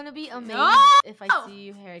 I'm gonna be amazed No! if I see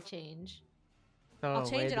your hair change. So, I'll where'd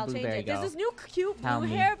change it. the I'll change blueberry it. There's go? this new cute Tell blue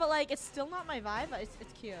me. hair, but like it's still not my vibe. But it's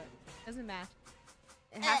cute. Doesn't match.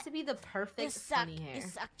 It has to be the perfect funny hair. You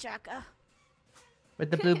suck, Jacka. Where'd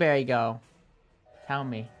the blueberry go? Tell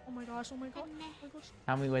me. Oh my gosh. Oh my god. Oh my gosh.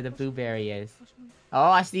 Tell me where the blueberry is. Gosh, oh my-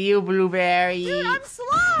 Oh, I see you, blueberry. Dude, I'm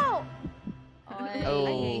slow. Oi. Oh.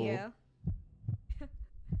 I hate you.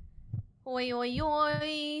 Oi, oi,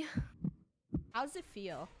 oi. How does it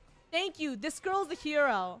feel? Thank you. This girl's the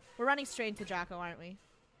hero. We're running straight into Draco, aren't we?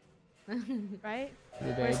 Right?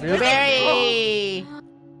 Blueberry. Where's- Blueberry!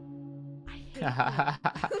 I hate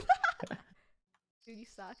you. Dude, you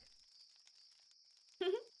suck. Hey,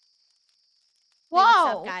 what's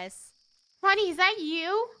Whoa. up, guys? Honey, is that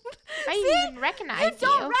you? I See? didn't even recognize You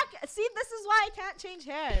don't you. See, this is why I can't change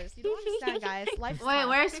hairs. You don't understand, guys. Life's Wait, tough.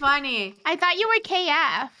 where's Funny? I thought you were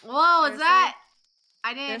KF. Whoa, is Seriously? that?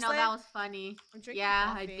 I didn't know Seriously? that was funny. I'm drinking Yeah,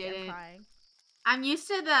 coffee. I I'm didn't. crying. I'm used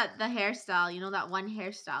to the hairstyle. You know that one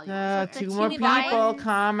hairstyle. You the Two more teeny people buns.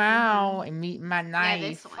 come out and meet my Yeah, knife.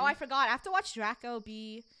 this one. Oh, I forgot. I have to watch Draco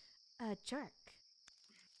be a jerk.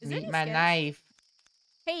 Is there Meet new my skins? knife.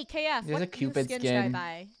 Hey, KF, There's what a Cupid new skin should I skin.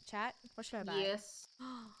 buy? Chat? What should I buy? Yes.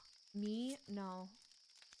 Me? No.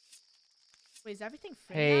 Wait, is everything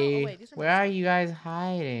free now? Hey, Oh, wait, these are where my are skins. you guys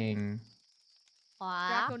hiding?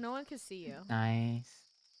 Draco, no one can see you. Nice.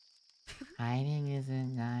 Hiding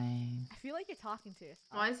isn't nice. I feel like you're talking to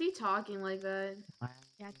yourself. Why is he talking like that? Why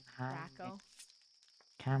Yeah, hiding? Draco.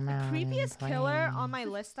 Come The out and creepiest killer play. on my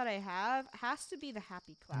list that I have has to be the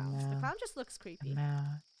happy clowns. The No. clown just looks creepy. Come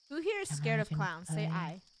out. Who here is Come scared out of and clowns? Say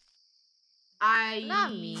play. I.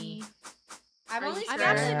 Not me. I'm Are only you I'm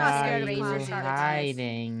scared actually of not Where scared are of you clowns.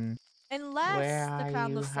 hiding? Unless Where the are clown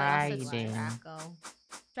you looks like hiding? Draco.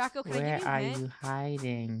 Draco, can I Where give you a are hint? you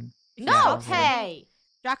hiding? If you No, stop swinging- hey.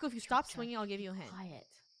 Draco, if you stop swinging, I'll give you a hint. Quiet.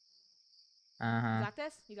 You Uh-huh. got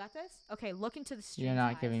this? You got this? Okay, look into the stream. You're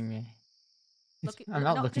not giving me. Look- I'm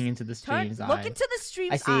not no, looking just into the Turn, stream's look eyes. into the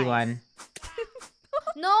stream's I see eyes. one.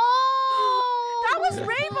 No. That was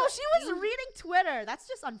Rainbow. She was reading Twitter. That's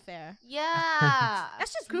just unfair. Yeah.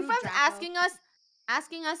 That's just Crew rude, friends Draco.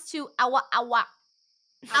 asking us to awa awa.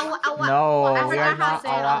 Awa, awa. No, I we forgot are how to not say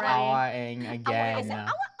it already. awa-awaing Is again. it awa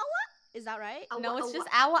awa? Is that right? Awa, No, it's awa. just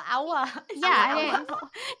awa awa. Yeah, Awa, it awa.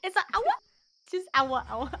 It's a awa. Just awa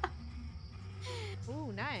awa.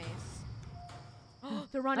 Ooh, nice.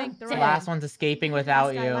 They're running. They're The running. last one's escaping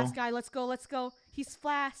without you. Last guy. Let's go. Let's go. He's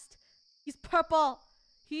fast. He's purple.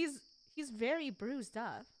 He's very bruised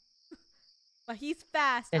up. But he's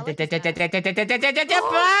fast. I like his fast.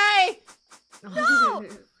 Bye! No!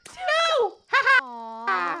 Aw.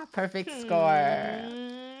 Ah, perfect score.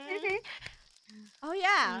 Oh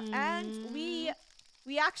yeah, and we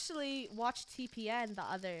actually watched TPN the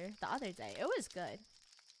other day. It was good.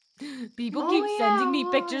 People Oh, keep yeah, sending me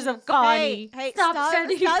it pictures of was. Connie. Hey, Stop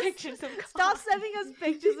sending me stop- pictures of Stop sending us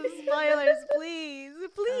pictures of spoilers, please,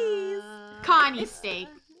 please. Connie steak.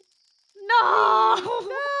 No. No,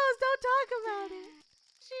 don't talk about it.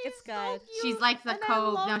 It's good. She's like the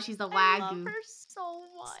Cove. No, she's the I love Wagyu. her so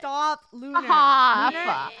much. Stop, Lunar. Stop.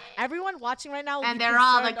 Lunar, everyone watching right now will And be they're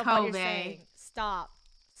all concerned the of what you're Kobe. saying. Stop.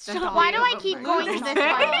 Stop. Why do I keep going Lunar, this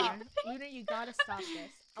stop. way? Lunar, you gotta stop this.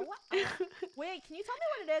 Wait, can you tell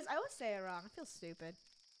me what it is? I always say it wrong. I feel stupid.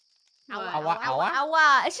 What? Awa, awa?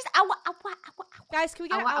 Awa. It's just awa awa awa. Guys, can we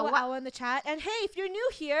get Awa, awa, awa. awa in the chat? And hey, if you're new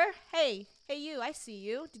here, hey you, I see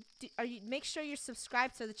you. Are you? Make sure you're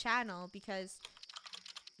subscribed to the channel because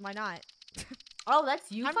why not? Oh,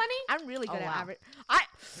 that's you, I'm, funny. I'm really good Oh, at wow.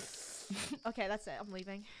 Okay, that's it. I'm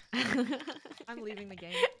leaving. I'm leaving the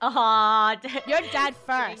game. Aw, You're dead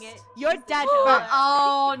first. it. You're dead first.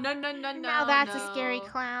 Oh no no no no! Now that's no. a scary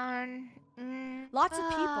clown. Lots of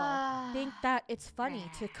people think that it's funny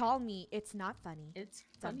to call me. It's not funny. It's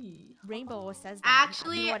funny. Rainbow says that.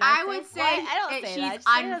 Actually, You know what I think? would say Why? I don't it, say she's that.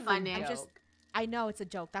 Say it as a unfunny. I'm just. I know it's a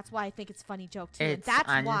joke. That's why I think it's a funny joke too. It's That's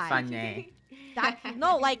why. unfunny. That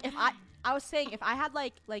no, like if I was saying if I had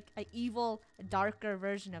like an evil, darker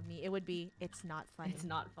version of me, it would be it's not funny. It's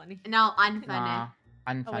not funny. No, unfunny. Nah,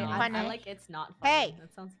 unfunny. Oh, wait, Funny. I like it's not funny. Hey.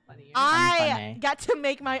 That sounds funnier. I Unfunny. get to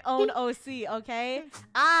make my own OC, okay?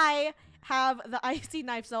 I have the icy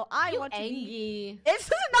knife, so I You want to be. Angie. It's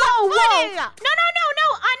not Whoa, funny. no.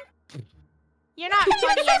 You're not You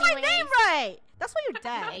funny didn't say my anyways. name right. That's why you're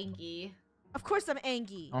dead. Angie. Of course I'm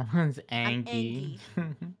Angie. Owen's Angie.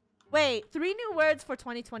 Angie. Wait, 3 new words for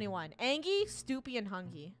 2021. Angie, Stoopy, and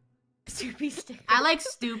Hungy. Stoopy sticker. I like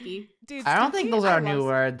Stoopy. Dude, I don't think Stoopy, those I are love new Stoopy.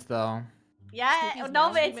 words though. Yeah, Stoopy's no,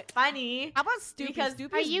 new. but it's funny. How about Stoopy? Because-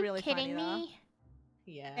 Stoopy's Are you really kidding funny, though. me?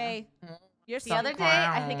 Yeah. Hey, you're The other something. day,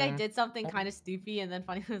 I think I Clown. did something kind of stoopy, and then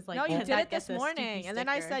Funny was like, No, you "Can did I it get this the morning, Stoopy and then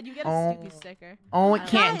I sticker?" said you get a Oh. Stoopy sticker. Oh, it I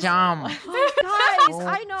can't Guys. jump. Guys, Oh.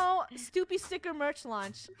 I know Stoopy sticker merch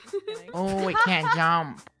launch. Just kidding. Oh, it can't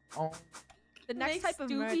jump. Oh. The next Make type of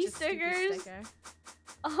Stoopy merch is stickers? Stoopy sticker.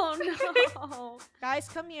 Oh no. Guys,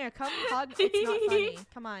 come here. Come hug. It's not funny.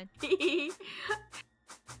 Come on.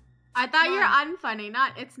 I thought Come you were unfunny,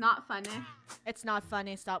 not it's not funny. It's not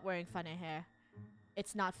funny. Stop wearing funny hair.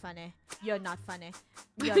 It's not funny. You're not funny.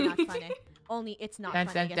 You're not funny. Only it's not Dun,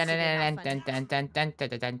 funny. dun, Gets dun, to be dun, not dun, funny. dun, dun, dun,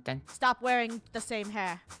 dun, dun, dun, Stop wearing the same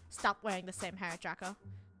hair. Stop wearing the same hair, Draco.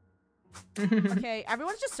 dun. Okay,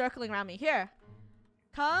 everyone's just circling around me. Here.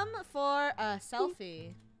 Come for a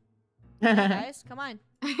selfie. Guys, come on.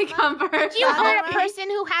 Comfort. Did you Follow hurt a me. person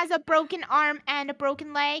who has a broken arm and a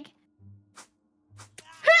broken leg?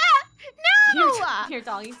 You're, No! you're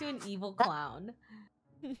talking to an evil clown.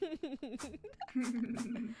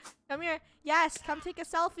 Come here. Yes, come take a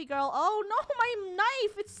selfie, girl. Oh no, my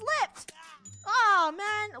knife! It slipped! Oh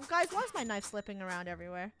man. Guys, why is my knife slipping around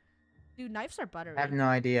everywhere? Dude, knives are buttery. I have no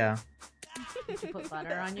idea. Did you put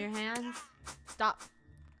butter on your hands? Stop.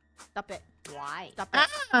 Stop it. Why? Stop it.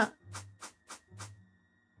 Ah!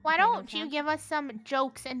 Why Okay, no don't you chance. give us some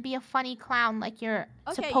jokes and be a funny clown like you're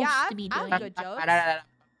Okay, supposed yeah, to be I'm doing? good jokes.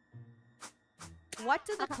 What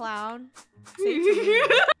did the clown say to me?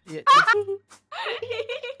 Yeah,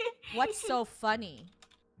 What's so funny,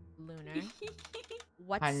 Lunar?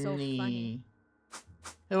 What's so funny? Honey.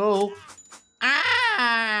 Oh.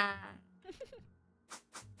 Ah!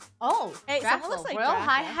 Oh, Hey, Draco, someone looks like Royal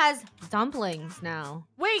High Draco. has dumplings now.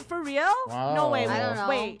 Wait, for real? No way. Whoa. I don't know.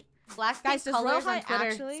 Wait, Black Guys, does Royal Colors High on Twitter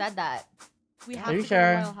actually- said that. we Yeah. have Are you to go to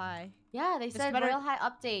sure? Royal High. Yeah, they This said better- Royal High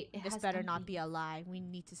update. It This has better not be a lie. We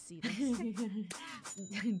need to see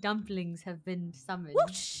this. dumplings have been summoned.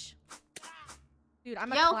 Whoosh! Dude,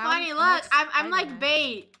 I'm a Yo, clown. funny, look. I'm like Spider-Man.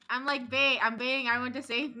 bait. I'm like bait. I'm baiting everyone to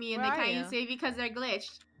save me, and Where they are can't you? even save me because they're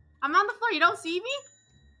glitched. I'm on the floor. You don't see me?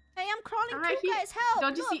 Hey, I'm crawling I'm right too, here. guys. Help!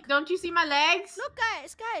 Don't you look. see? Don't you see my legs? Look,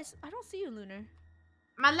 guys. I don't see you, Lunar.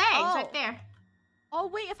 My legs Oh. right there. Oh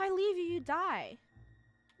wait, if I leave you, you die.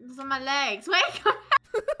 Those are my legs. Wait, come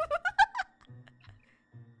back.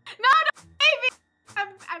 No, don't save me.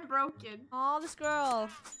 I'm broken. Oh, this girl.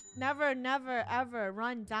 Never, ever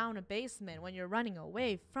run down a basement when you're running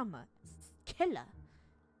away from a killer.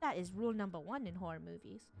 That is rule number 1 in horror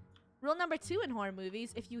movies. Rule number 2 in horror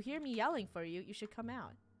movies, if you hear me yelling for you, you should come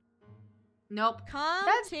out. Nope. Come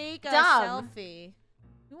That's take a dumb. selfie.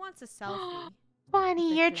 Who wants a selfie? Funny,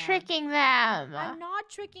 Big you're clown. tricking them. I'm not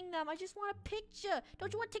tricking them. I just want a picture.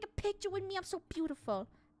 Don't you want to take a picture with me? I'm so beautiful.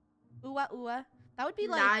 Ooh-ah. That would be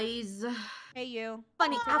like, Nice. hey you.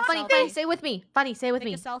 Funny, Take a funny, selfie. funny. Say with me. Funny, say with Take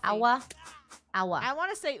me. a selfie. Awa. Awa. I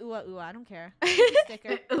want to say ooh-ah. I don't care.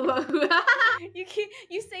 Sticker.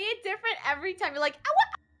 You say it different every time. You're like,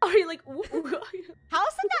 awa. Or you're like, ooh, ooh. How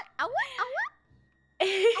is that? Awa.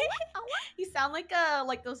 You sound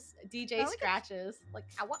like those DJ Sound like a- scratches. Like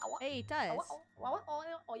awa awa. Hey, it does. Awa, awa, awa, awa,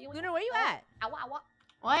 awa, Lunar, where you awa, at? Awa awa.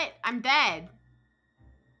 What? I'm dead.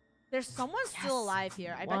 There's someone still Yes. alive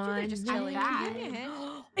here. I bet you they're just One chilling. minute. Can you give me a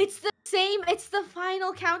hint? It's the same. It's the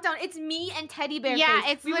final countdown. It's me and Teddy Bear. Yeah,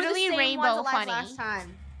 Face. it's We were the literally same Rainbow ones alive Funny. last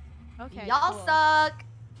time. Okay. Y'all cool. suck.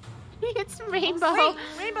 It's Rainbow.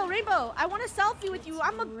 Wait, Rainbow. I want a selfie with you.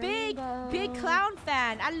 I'm a big clown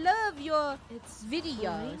fan. I love your It's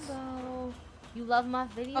videos. Rainbow. You love my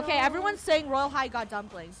videos. Okay, everyone's saying Royal High got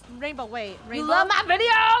dumplings. Rainbow, wait. Rainbow. You love my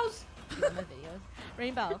videos. You love my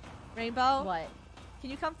videos. Rainbow. What? Can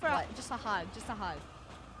you come for What? just a hug? Just a hug.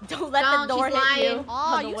 Don't let Don't, the door she's hit lying. you Oh,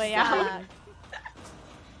 on the you way suck. out.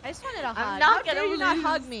 I just wanted a hug. I'm not How gonna dare you not lose.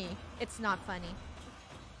 hug me? It's not funny.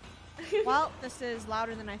 Well, this is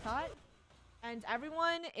louder than I thought. And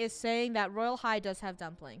everyone is saying that Royal High does have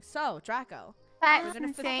dumplings. So, Draco, we're That's gonna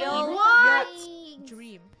insane. fulfill What? your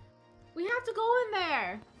dream. We have to go in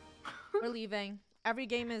there. We're leaving. Every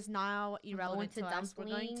game is now irrelevant to to us. We're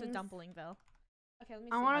going to dumplings. Dumplingville. Okay, let me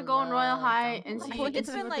I see. want to go in Royal love High and dumplings. see It's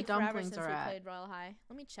been what like the forever dumplings since are we at. played Royal High.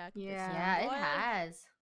 Let me check. this Yeah. out. Yeah, it Royal- has.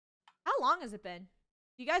 How long has it been?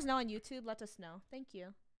 You guys know on YouTube? Let us know. Thank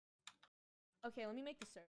you. Okay, let me make the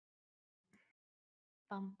search.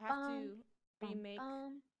 Bum, I have bum, to bum, remake.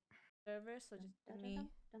 bum. server, so just give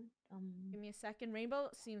me a second. Rainbow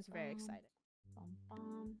seems very excited.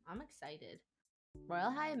 I'm excited.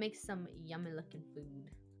 Royal High makes some yummy looking food.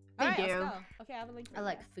 They Alright, let's do. go. Okay, I have a link for I you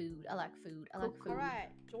like guys. food. I like food. I like food. Alright,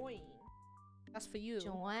 join. That's for you.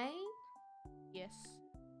 Join? Yes.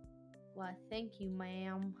 Why, thank you,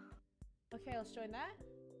 ma'am. Okay, let's join that.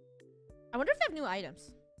 I wonder if they have new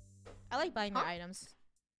items. I like buying their items.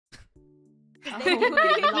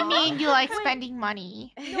 You mean you like spending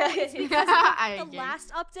money? No, it's because I the agree.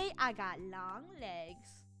 last update, I got long legs.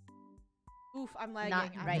 Oof, I'm lagging. Not I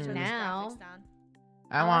have to right turn this now. graphics down.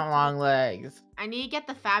 I want long legs. I need to get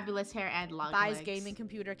the fabulous hair and long Buys legs. gaming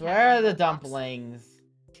computer. Where are the Roblox. dumplings?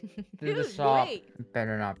 In the Dude, shop. wait.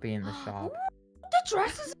 Better not be in the shop. The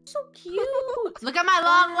dresses are so cute. Look at my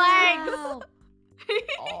long legs. Wow.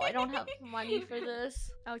 Oh, I don't have money for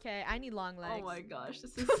this. Okay, I need long legs. Oh my gosh,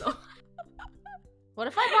 this is so. What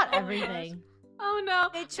if I bought Oh my everything? Oh no.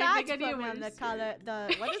 They I tried think to I need put me on the worse. color.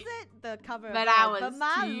 The what is it? The cover. of But Vogue, I was but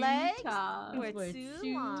my too legs tough. were Were too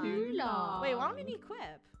too long. long. Wait, why don't we need equip?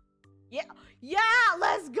 Yeah, yeah,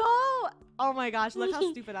 let's go! Oh my gosh, look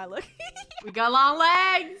how stupid I look. We got long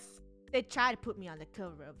legs. They tried to put me on the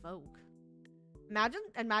cover of Vogue.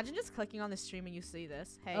 Imagine just clicking on the stream and you see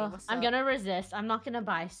this. Hey, Ugh, what's I'm up? gonna resist. I'm not gonna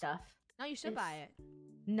buy stuff. No, you should It's- buy it.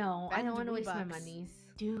 No, I Spend don't want to waste my $3. monies.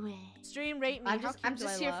 Do it. Stream rate me. I'm How just, cute do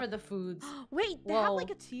I here look? for the foods. Wait, they have Whoa.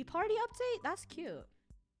 like a tea party update. That's cute.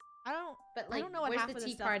 I don't. But I like, don't know what where's half the of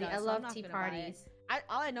tea stuff party? does, I so I'm love not tea gonna buy it. parties.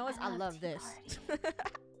 All I know is I love love tea this. parties.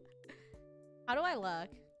 How do I look?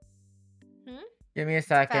 Give me a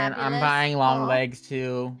second. I'm Fabulous. buying long Aw. legs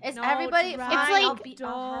too. Is No, everybody Drac, fine? I'll like- be,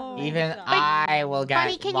 I'll have don't. Even But- I will get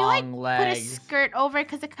Honey, can you like long put a legs. skirt over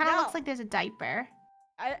because it kind of No. looks like there's a diaper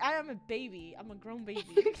I am a baby. I'm a grown baby.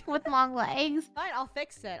 with long legs. Fine, I'll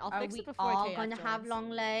fix it. I'll Are fix we it before all KF gonna have joins. long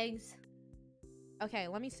legs? Okay,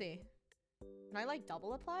 let me see. Can I like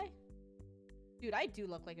double apply? Dude, I do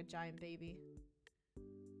look like a giant baby.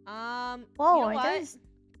 Whoa, you know it what? does.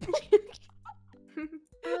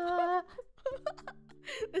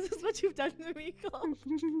 This is what you've done to me, Gold.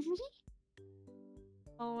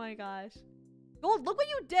 Oh my gosh. Gold, look what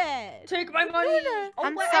you did! Take my money. Luna!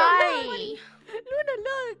 I'm what- sorry. Luna,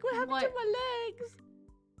 look! What happened to What? my legs?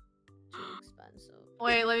 Too expensive.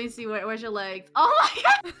 Wait, let me see. Where's your legs? Oh my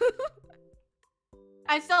god.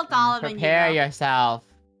 I'm still taller than you. Prepare though. yourself.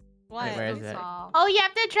 What? Wait, where is I'm it? tall. Oh, you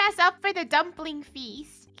have to dress up for the dumpling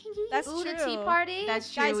feast. That's Ooh, true. the tea party.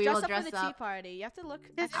 That's true. Guys, we dress will up dress for the tea up. party. You have to look.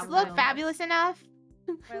 Does I this will. look fabulous enough?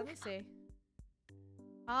 Wait, let me see.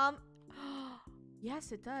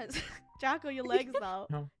 Yes, it does. Jocko, your legs though.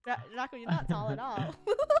 No. Jocko, you're not tall at all.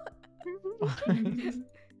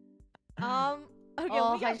 Okay,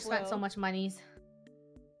 Oh, we got I just spent so blue. much monies.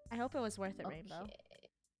 I hope it was worth it, Rainbow.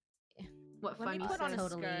 Okay. What Let me funny put on a sense.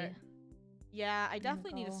 Totally. skirt. Yeah, I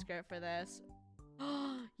definitely need a go. skirt for this.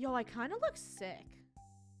 Yo, I kind of look sick.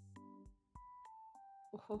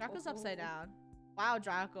 Draco's upside down. Wow,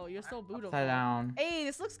 Draco, you're so beautiful. Upside down. Hey,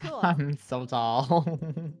 this looks cool. I'm so tall.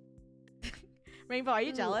 Rainbow, are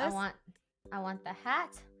you Ooh, jealous? I want the hat.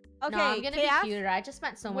 Okay, No, I'm gonna KF, be cuter. I just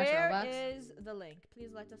spent so much where Robux. is the link? Please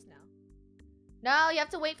let us know. No, you have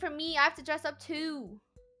to wait for me. I have to dress up too.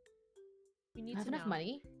 We Do need I have to enough know.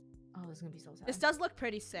 money? Oh, this is gonna be so sad. This does look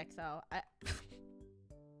pretty sick, though.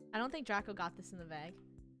 I don't think Draco got this in the bag.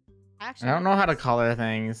 I Actually, don't know how to color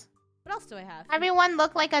things. What else do I have? Everyone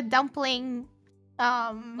look like a dumpling.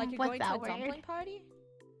 Like you're what's going to that a word? dumpling party?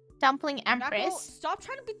 Dumpling Draco, empress. stop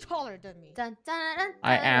trying to be taller than me. Dun, dun, dun,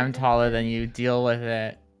 I dun, am dun, taller dun. than you. Deal with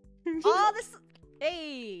it. Oh, this.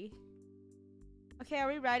 Hey. Okay, are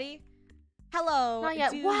we ready? Hello. Not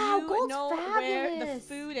yet. Do Wow, you gold's know where the fabulous.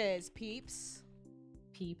 food is, peeps?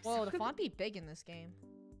 Peeps. Whoa, the font be big in this game.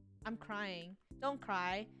 I'm crying. Don't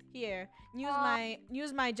cry. Here,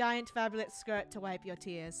 use my giant fabulous skirt to wipe your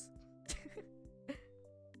tears.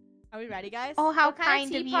 Are we ready, guys? Oh, how What kind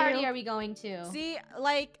kind of of tea you. party are we going to? See,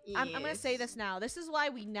 like, I'm gonna say Yes. this now. This is why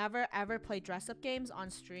we never ever play dress-up games on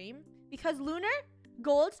stream. Because Lunar,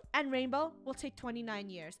 Gold, and Rainbow will take 29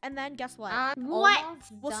 years. And then guess what? What?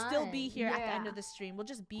 almost We'll still be done. here at the end Yeah. of the stream. We'll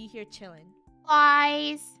just be here chilling.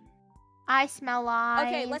 Lies. I smell lies.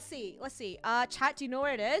 Okay, let's see. Let's see. Chat, do you know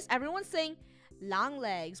where it is? Everyone's saying long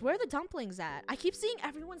legs. Where are the dumplings at? I keep seeing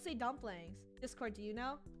everyone say dumplings. Discord, do you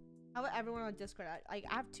know? How about everyone on Discord? I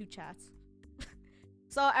have two chats.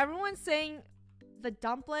 So everyone's saying the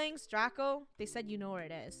dumplings, Draco, they said you know where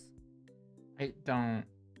it is. I don't.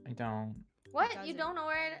 What? Does You it? don't know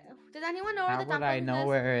where it... Does anyone know where How the would dumpling I know is?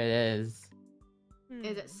 where it is?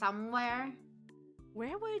 Is it somewhere?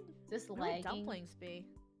 Where would, Just where would lagging. dumplings be?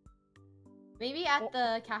 Maybe at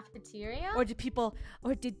the cafeteria? Or did people,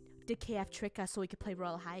 or did did KF trick us so we could play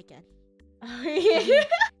Royal High again? Oh, yeah.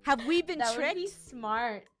 Have we been That tricked? would be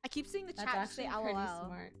smart. I keep seeing the That's chat say actually pretty LOL.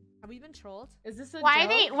 smart. Have we been trolled? Is this a Why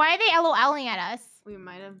joke? are they LOLing at us? We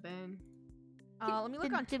might have been. Let me look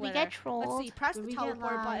on Twitter. Did we get Let's trolled? see. Press Did the we get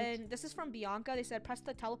teleport lagged? button. This is from Bianca. They said press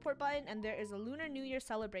the teleport button, and there is a Lunar New Year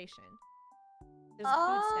celebration. There's a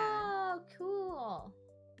food stand. Oh, cool.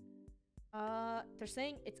 They're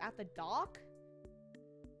saying it's at the dock.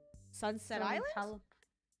 Sunset So Island.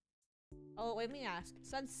 Oh, wait, let me ask.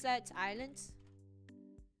 Sunset Island.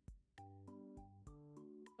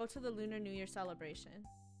 Go to the Lunar New Year celebration.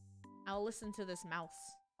 I'll listen to this mouse.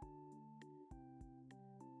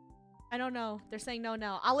 I don't know. They're saying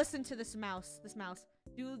no. I'll listen to this mouse.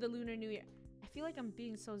 Do the Lunar New Year. I feel like I'm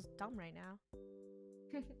being so dumb right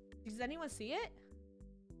now. Does anyone see it?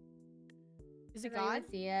 Is it Does anyone gone?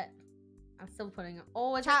 see it? I'm still putting it.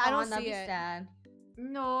 Oh, it's Chat, I on. don't That'd see be it. sad.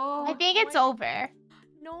 No. I think it's over.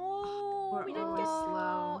 No, We're we didn't always get.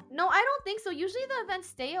 slow. No, I don't think so. Usually the events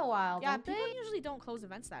stay a while, Yeah, don't people they? usually don't close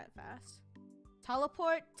events that fast.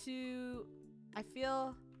 Teleport to, I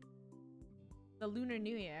feel, the Lunar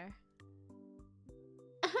New Year.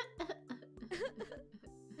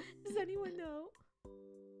 Does anyone know?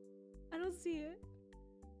 I don't see it.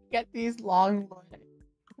 Get these long legs.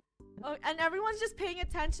 Oh, and everyone's just paying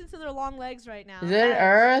attention to their long legs right now. Is it Guys.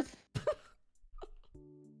 Earth?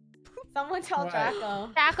 Someone tell What? Draco.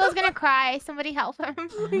 Draco's gonna cry. Somebody help him.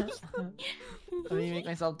 Let me make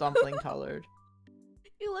myself dumpling colored.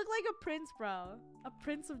 You look like a prince, bro. A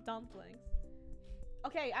prince of dumplings.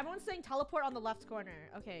 Okay, everyone's saying teleport on the left corner.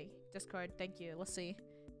 Okay, Discord, thank you. Let's see.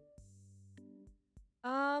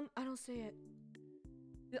 I don't see it.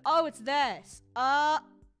 Oh, it's this. Wait,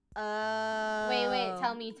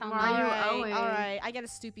 tell me. Why are you Alright, owing? alright. I get a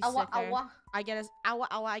stoopy Awa, sticker. awa. I get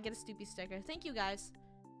a stoopy sticker. Thank you guys.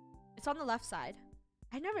 It's on the left side.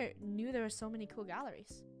 I never knew there were so many cool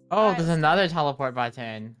galleries. Oh, Alright, there's let's another teleport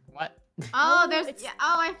button. What? Oh, Oh, there's. it's- Yeah,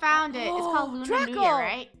 oh, I found it. It's called Oh, Lunar Draco! New Year,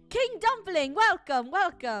 right? King Dumpling,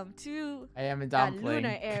 welcome to I am a the dumpling.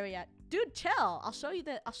 lunar area. Dude, chill. I'll show you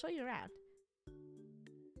around.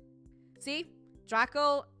 See?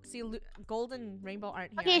 Draco, see golden rainbow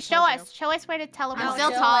aren't here. I Okay, show told you. us. Show us where to teleport. I'm No, still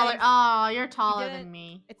it's taller. like- Oh, you're taller didn't- than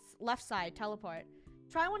me. It's left side, teleport.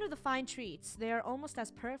 Try one of the fine treats. They are almost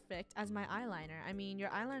as perfect as my eyeliner. I mean, your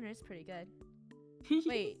eyeliner is pretty good.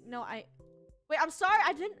 Wait, no, Wait, I'm sorry.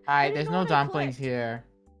 I didn't Alright, there's know no what I dumplings clicked. here.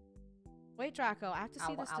 Wait, Draco, I have to see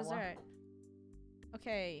Awa, this awa. dessert.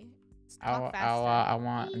 Okay. Talk Awa, faster. awa, I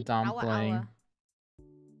want a Awa, dumpling. awa.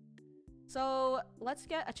 So let's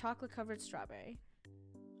get a chocolate covered strawberry.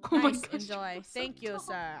 Oh my Nice, gosh, enjoy. you're so Thank you, tall.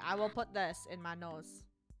 sir. I will put this in my nose.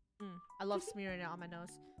 I love smearing it on my nose.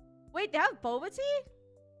 Wait, they have boba tea?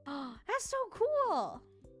 Oh, that's so cool.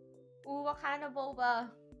 Ooh, what kind of boba?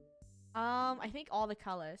 I think all the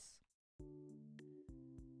colors.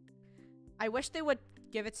 I wish they would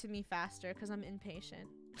give it to me faster because I'm impatient.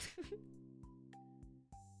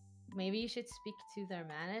 Maybe you should speak to their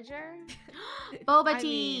manager. Boba I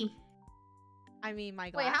tea. I mean, my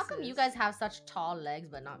Wait, glasses. how come you guys have such tall legs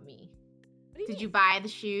but not me? What do you Did mean? you buy the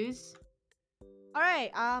shoes? All right.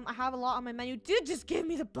 I have a lot on my menu. Dude, just give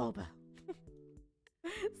me the boba.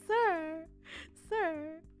 Sir.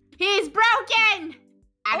 He's broken.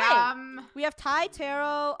 Adam. We have Thai,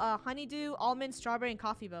 taro, honeydew, almond, strawberry, and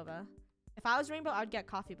coffee boba. If I was rainbow, I'd get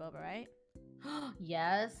coffee boba, right?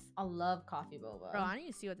 Yes, I love coffee boba. Bro, I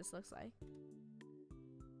need to see what this looks like.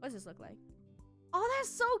 What does this look like? Oh, that's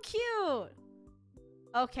so cute.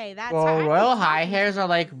 Okay, that's Well, how- Royal High hairs are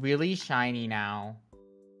like really shiny now.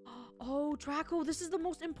 Oh, Draco, this is the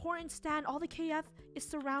most important stand. All the KF is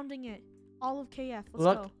surrounding it. All of KF. Let's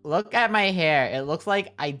Look, go. look at my hair. It looks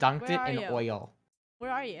like I dunked Where it are in you? oil. Where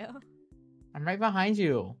are you? I'm right behind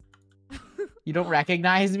you. You don't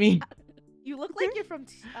recognize me? You look like you're from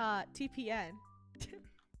TPN.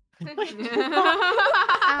 But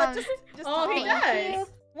just Oh, he tell me.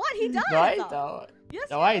 does. What? He does. No, I don't. Yes,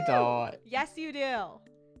 No, you I do. don't. Yes, you do.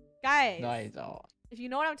 Guys, No, I don't. if you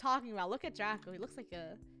know what I'm talking about, look at Draco. He looks like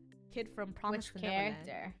a kid from Promise Which Neverland.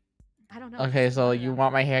 character? I don't know. Okay, just so one of you them.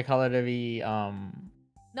 want my hair color to be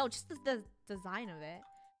No, just the design of it.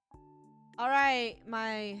 All right,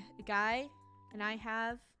 my guy, can I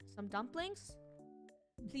have some dumplings,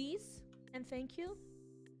 please, and thank you.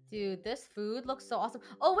 Dude, this food looks so awesome.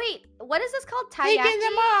 Oh wait, what is this called? taking Taiyaki?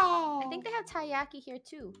 them all. I think they have taiyaki here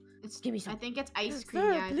too. Give me some. I think it's ice cream.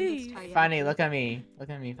 Sir, Yeah, I think please. it's taiyaki. Funny, look at me. Look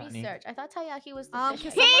at me, funny. Research. I thought taiyaki was the Can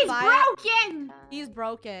fish. someone He's buy it? broken. He's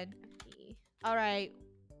broken. All right,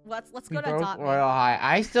 let's We go to broke adopt me. Royal High.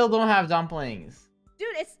 I still don't have dumplings. Dude,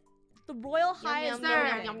 it's The royal high is yum, Sir,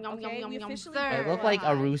 building, yum, yum, okay? yum, We yum, officially sir. They built look royal like a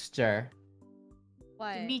high. rooster.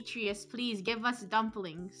 What? Demetrius, please give us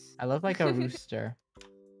dumplings. I look like a rooster.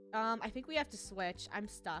 I think we have to switch. I'm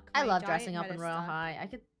stuck. I My love giant dressing up head in is Royal stuck. High. I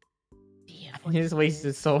could be a He just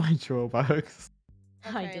wasted so much Robux. I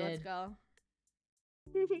Okay, let's did. go.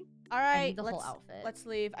 I Alright, need the whole outfit. let's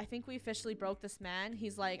leave. I think we officially broke this man.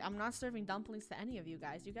 He's like, I'm not serving dumplings to any of you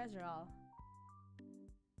guys. You guys are all...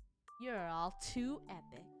 You're all too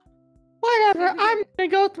epic. Whatever, I'm gonna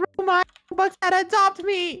go through my Robux and adopt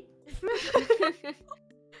me!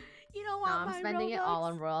 You don't No, want I'm my spending it Robux? all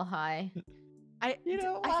on Royal High. I think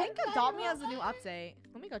want Adopt my Me has a new Robux? update.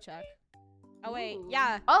 Let me go check. Oh wait, Ooh.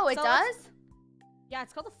 yeah. Oh, it So let's- does? Yeah,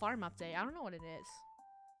 it's called the farm update. I don't know what it is.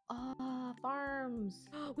 Oh, farms.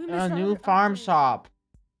 We A missed new our farm update. shop.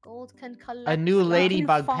 Gold can collect. A new stuff.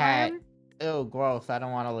 ladybug Farm? pet. Ew, gross. I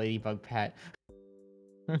don't want a ladybug pet.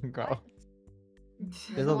 Gross. What?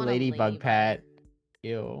 There's I a want ladybug pet.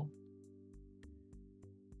 Ew.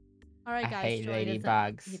 All right, I guys. hate join. He doesn't-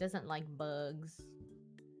 ladybugs. He doesn't like bugs.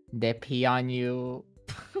 They pee on you.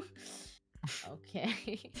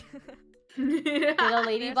 Okay. Did a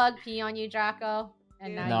ladybug pee on you, Draco? And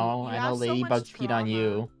Dude. now No, you I have know so much ladybugs peed on trauma.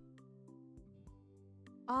 you.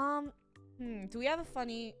 Do we have a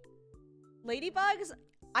funny ladybugs?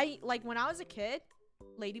 I like when I was a kid,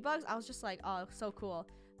 ladybugs, I was just like, oh, so cool.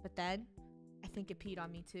 But then I think it peed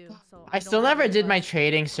on me too. So I don't still like never did my ladybugs.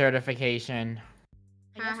 trading certification.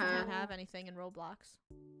 I guess we can't have anything in Roblox.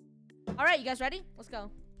 All right, you guys ready? Let's go.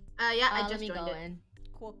 Yeah, I let just me joined go it. in.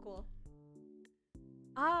 Cool, cool.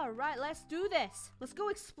 All right, let's do this. Let's go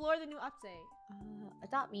explore the new update.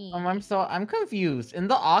 Adopt me. I'm confused. In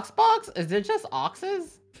the ox box, is there just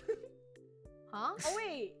oxes? Huh? Oh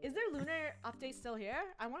wait, is there lunar update still here?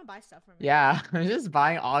 I want to buy stuff from it. Yeah, I'm just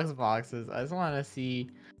buying ox boxes. I just want to see,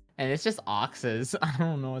 and it's just oxes. I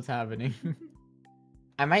don't know what's happening.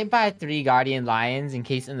 I might buy 3 guardian lions in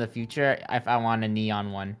case in the future if I want a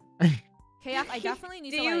neon one. KF, I definitely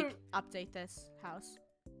need Do to you- like update this house.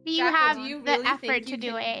 Do you Draco, have do you the really think effort you to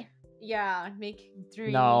do can- it? Yeah, make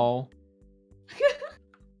 3. No,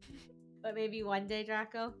 But maybe one day,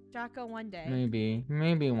 Draco. Draco, one day.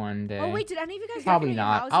 maybe one day. Oh wait, did any of you guys Probably get any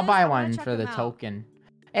not. houses? I'll buy I wanna one check for the them out. token.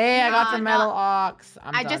 Hey, I got the No. metal ox.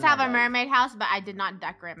 I just have a mermaid house, but I did not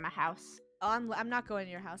decorate my house. Oh, I'm not going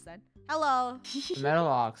to your house then. Hello. The metal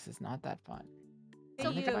ox is not that fun. Hey,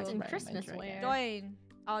 So you. it's in Right, Christmas right, wear. Join.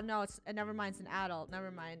 Oh no, it's never mind. It's an adult.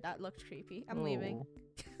 Never mind. That looked creepy. I'm leaving.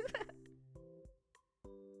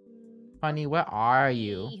 Oh. Honey, where are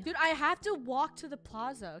you? Dude, I have to walk to the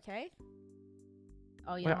plaza. Okay.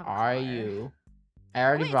 Oh, you Where don't have a are car. you? I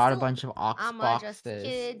already wait, brought a still- bunch of ox I'm boxes. just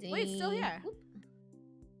kidding. Wait, it's still here. Oop.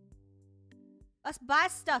 Let's buy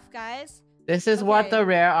stuff, guys. This is what Okay. the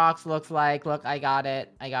rare ox looks like. Look, I got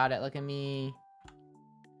it. I got it. Look at me.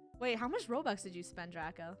 Wait, how much Robux did you spend,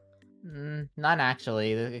 Draco? None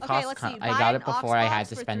actually. It Okay, costs let's see. I Buy got an it before I had ox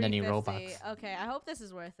to box spend for any $3.50. Robux. Okay, I hope this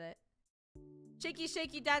is worth it. Shaky,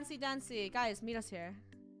 shaky, dancey, dancey. Guys, meet us here.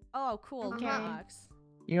 Oh, cool. Okay. Robux.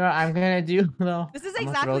 You know what I'm gonna do though? This is I'm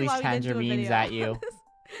gonna throw exactly these why we didn't do a tangerines video. at you.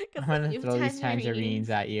 I'm gonna You throw these tangerines. tangerines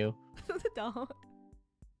at you. Don't.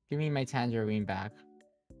 Give me my tangerine back.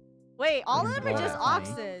 Wait, all of Fucking them are throw just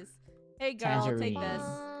it at me. oxes. Hey, girl, take this.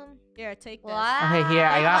 Um, Here, take this. Wow. Okay, here,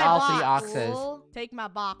 I got my all box. 3 oxes. Cool. Take my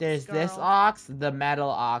box. There's this girl. ox, the metal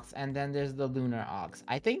ox, and then there's the lunar ox.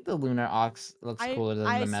 I think the lunar ox looks cooler than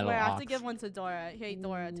I the metal swear, I ox. have to give one to Dora. Hey,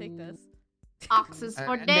 Dora, take this. Oxes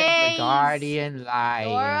for And days. the guardian lion.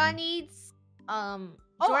 Dora needs Oh,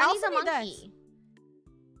 Dora I needs a also need this. monkey.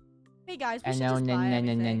 Hey, guys, we I should know, just nah, buy nah,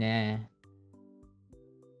 nah, nah, everything. nah.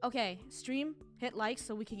 Okay, stream, hit like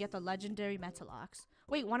so we can get the legendary metal ox.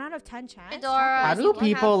 Wait, 1 out of 10 chance? Dora, How you do can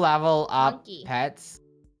people have level up monkey. pets?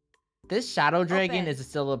 This shadow dragon Open. is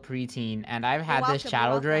still a preteen, and I've You're had welcome, this you're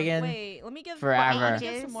shadow welcome. dragon. Wait, let me give forever. Let me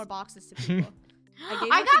give some more boxes to people. I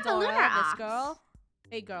gave I one got to the Dora, lunar this ox. girl.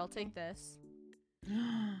 Hey, girl, take this.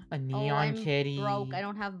 A neon Oh, I'm kitty. broke. I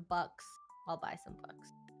don't have bucks. I'll buy some bucks.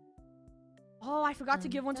 Oh, I forgot to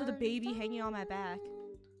Dun, give one to the dun, baby dun. hanging on my back.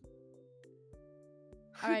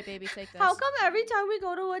 All right, baby, take this. How come every time we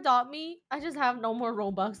go to Adopt Me, I just have no more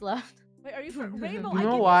Robux left? Wait, are you for Rainbow? You I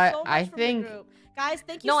know give what? You so much I from think- the group. Guys,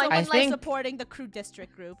 thank you No, so I much mean, for like- supporting the crew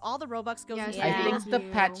district group. All the Robux goes Yes, into yeah. I that. think the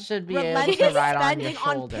you. pet should be able Relentless to ride on your spending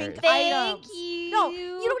on shoulders. pink Thank items. you. No,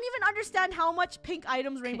 you don't even understand how much pink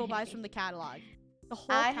items Rainbow buys from the catalog. The whole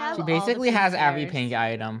I have catalog. She all the basically pink has every hairs. pink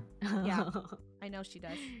item. Yeah. I know she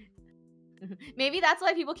does. Maybe that's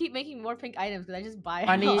why people keep making more pink items because I just buy.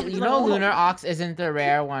 Honey, all you the know old- Lunar Ox isn't the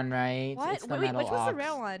rare one, right? What? It's the Wait, metal which was ox. the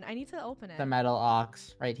rare one? I need to open it. The metal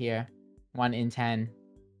ox, right here. 1 in 10.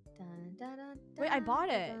 Dun, Wait, I bought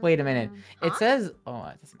it. Wait a minute. It Huh? says,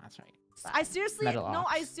 oh, this math's right. I seriously Metal no,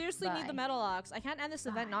 I ox. seriously need the Bye. metal ox. I can't end this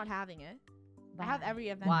event Bye. not having it. I have Bye. every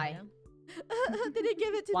event. Why? item. They didn't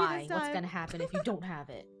give it to me Why? this time. What's gonna happen if you don't have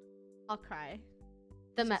it? I'll cry.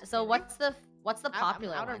 So what's the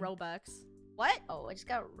popular I'm out one? of Robux. What? Oh, I just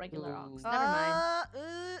got regular Ooh. ox. Never mind.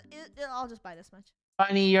 I'll just buy this much.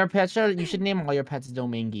 Funny, your pets are, you should name all your pets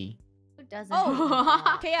Domingi. Who doesn't?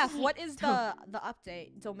 Oh. KF, what is the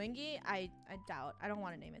update? Domingi? I doubt. I don't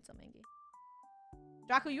want to name it Domingi.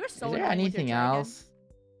 Draco, you were so Is there annoying with your anything dragon. else?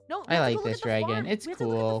 No, I we have to like go look this at the dragon. farm. It's We have to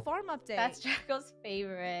look at cool. the farm update. That's Draco's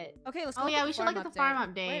favorite. Okay, let's go Oh look yeah, at we the should look at the farm Where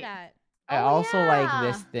update. at? I Oh, also like yeah.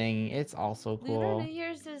 this thing. It's also Lunar cool. New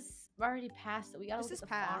Year's is already past, so we gotta This look is at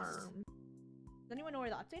the past. farm. Does anyone know where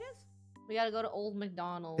the update is? We gotta go to Old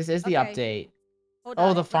McDonald's. This is the Okay. update. Hold Oh,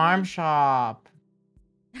 on, the farm shop.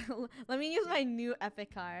 Let me use my new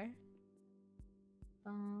epic car.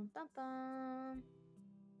 Bum, bum, bum.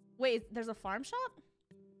 Wait, there's a farm shop?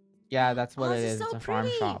 Yeah, that's what Oh, it this is. is so It's a farm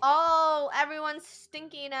pretty. shop. Oh, everyone's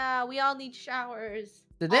stinky now. We all need showers.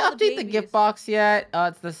 Did they all the update the babies. gift box yet? Oh,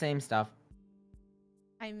 it's the same stuff.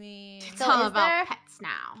 I mean, So It's all is about there- pets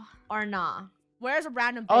now. Or nah? where's a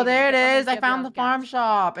random Oh, baby? there it Someone is. I give found her the a farm gift.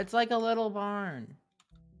 shop. It's like a little barn.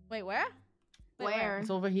 Wait, where? Wait, Where? It's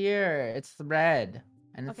over here. It's red.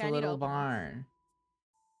 And it's Okay, I a need to little open this. barn.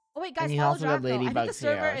 Oh wait, guys, you follow also got Draco. I think the ladybugs here.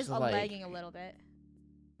 server I was is just like- lagging a little bit.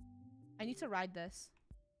 I need to ride this.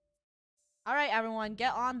 All right, everyone,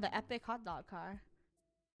 get on the epic hot dog car.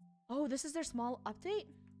 Oh, this is their small update.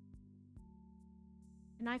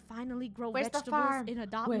 And I finally grow Where's the vegetables farm? in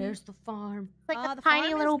Adopt Me. Where's the farm? It's like a the tiny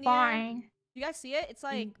farm is little near- barn. You guys see it? It's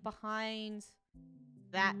like behind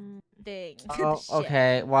that thing. Oh, Shit.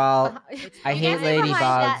 okay. Well, It's I hate behind ladybugs,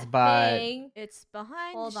 that but- thing. It's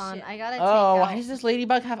behind. Hold on, shit. I gotta take oh, out. why does this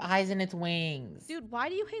ladybug have eyes in its wings? Dude, why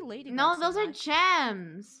do you hate ladybugs? No, so those are much?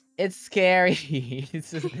 gems. It's scary.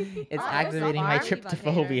 it's just, it's Oh, there's activating a my farm?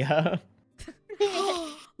 tryptophobia.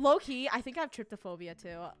 Low key, I think I have tryptophobia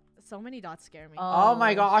too. So many dots scare me. Oh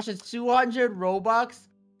my gosh, it's 200 Robux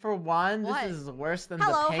for one. What? This is worse than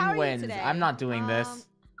Hello, the how are you penguins. today? I'm not doing this.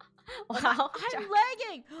 Wow. I'm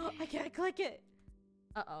lagging. I can't click it.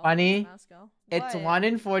 Uh-oh. Funny, Mouse go. It's What? 1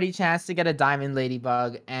 in 40 chance to get a diamond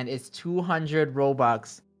ladybug, and it's 200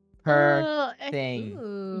 Robux per Ugh, thing.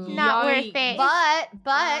 Ooh. not worth Yikes. it.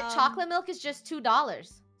 But Um, chocolate milk is just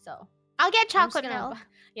 $2. So I'll get I'm just chocolate gonna milk.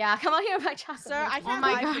 yeah, come on here and buy chocolate Sir, milk. I can't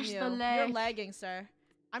my buy from gosh, you. the You're lag. lagging, sir.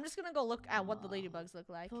 I'm just gonna go look at what the ladybugs look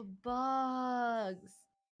like. The bugs.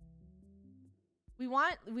 We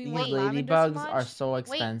want These lavender ladybugs sponge. are so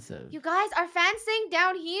expensive. You guys, our fans sing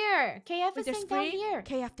down here. KF Wait, is there's sing down free? here.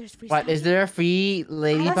 KF, there's free What, stuff. is there a free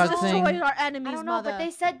Let's ladybug destroy thing? our enemies, I don't know, mother. but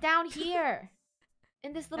they said down here.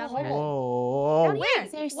 In this little Down where? hole. Down Whoa. here.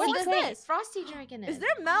 Is there Where What's the this? Frosty dragon is. Is there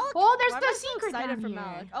milk? Oh, there's Why am the I so secret excited down for here.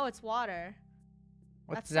 milk? Oh, it's water.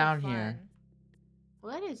 What's That's so down here?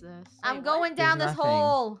 fun. What is this? I'm Wait, going what? down There's this nothing.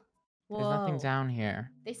 hole. There's nothing Whoa. down here.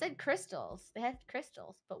 They said crystals. They had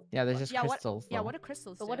crystals, but Yeah, there's what- just Yeah, crystals. Yeah, though. what do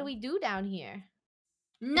crystals But what do we do down here?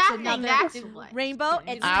 Nothing. another That's do- what. Rainbow, Just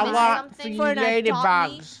kidding. it's I Maybe want something free for an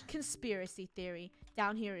Adopt Me ladybugs. conspiracy theory.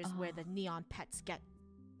 Down here is where the Oh. neon pets get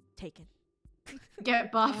taken.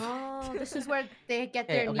 Get buff. Oh, this is where they get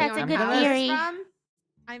Hey, their okay, That's a neon good powers theory. from.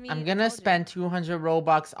 I mean, I'm I gonna told you. spend 200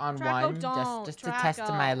 Robux on Draco, one don't. just to test my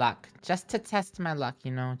Draco. luck. Just to test my luck,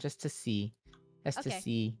 you know, just to see. Just Okay. to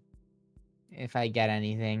see if I get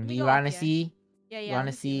anything. Let me You go up wanna here. see? Yeah, yeah. You wanna let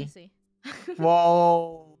me see? let me see.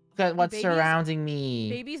 Whoa! Look at what's babies- surrounding me.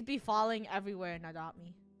 Babies be falling everywhere in Adopt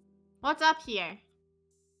Me. What's up here?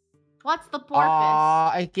 What's the porpoise?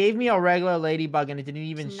 Aw, it gave me a regular ladybug and it didn't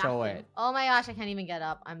even It's show nothing. it. Oh my gosh, I can't even get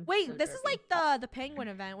up. I'm Wait, so this is jerky. like the penguin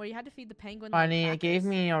event where you had to feed the penguin. like, Funny, it gave crackers.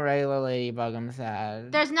 me a regular ladybug. I'm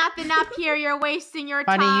sad. There's nothing up here. You're wasting your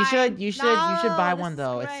Funny, time. you should buy No, one this is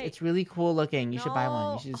though. great. It's really cool looking. You should buy one.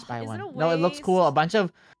 No. You should just buy Is it one. a No, it looks cool. A waste?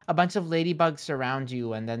 bunch of ladybugs surround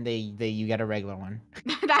you, and then you get a regular one.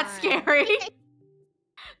 That's Fine. scary.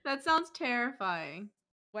 That sounds terrifying.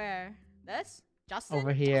 Where? This? Justin?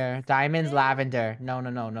 Over here, diamond Justin? lavender.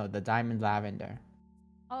 No, the diamond lavender.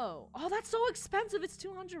 Oh, that's so expensive. It's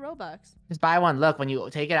 200 Robux. Just buy one. Look, when you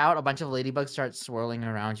take it out, a bunch of ladybugs start swirling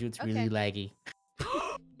around you. It's really laggy.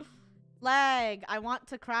 Lag. I want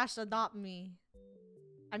to crash Adopt Me.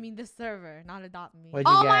 I mean this server, not Adopt Me. What'd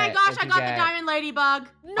you Oh my get? gosh, What'd I you got get? the diamond ladybug.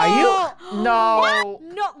 No! Are you? No.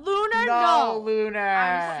 No, Lunar, No, no. Lunar.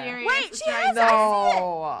 I'm serious. Wait, It's she right has there.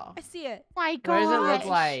 No. I see it. My What God. does it look gosh.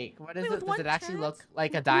 like? What is Wait, it? with Does one it actually look chance?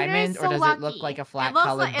 like a Lunar is diamond, so or does it look lucky. like a It flat looks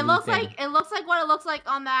colored like blue thing? it looks like what it looks like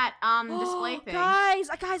on that display thing. Guys,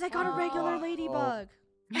 I got a regular Oh. ladybug.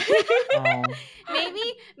 Oh.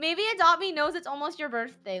 Maybe Adopt Me knows it's almost your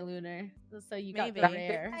birthday, Lunar. So you got the Maybe.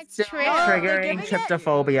 rare. That's Still true. they're triggering giving it-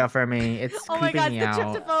 tryptophobia for me. It's Oh my creeping god, me it's the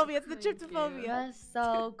out. tryptophobia. It's the Thank you. tryptophobia. That's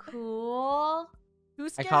so cool.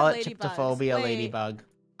 Who's I scared call of it ladybugs? tryptophobia Wait, ladybug.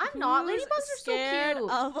 I'm not. who's Ladybugs are so scared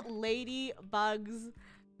cute. of ladybugs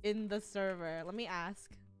in the server? Let me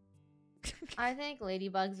ask. I think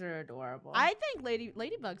ladybugs are adorable. I think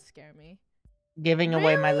ladybugs scare me. Giving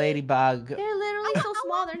away my Really? ladybug. They're literally so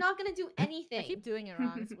small. They're not gonna do I anything. keep doing it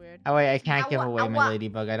wrong. It's weird. Oh wait, I can't give Ow, away my ow.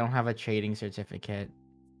 ladybug. I don't have a trading certificate.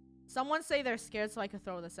 Someone say they're scared so I could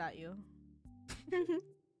throw this at you.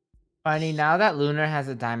 Funny, now that Lunar has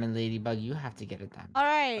a diamond ladybug, you have to get a diamond. All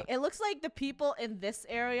right, it looks like the people in this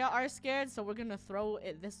area are scared, so we're gonna throw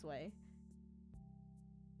it this way.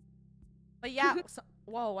 But yeah,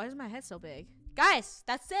 whoa, why is my head so big? Guys,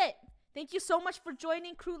 that's it. Thank you so much for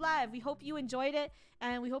joining KREW Live. We hope you enjoyed it,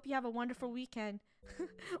 and we hope you have a wonderful weekend.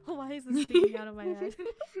 Why is this sticking out of my head?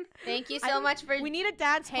 Thank you so much for We need a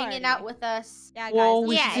dance hanging party. out with us. Yeah, guys. Well, this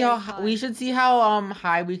we was should see very how fun. we should see how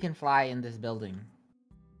high we can fly in this building.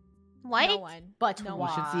 What? No one. But No We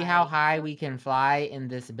one. should see how high we can fly in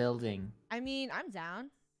this building. I mean, I'm down.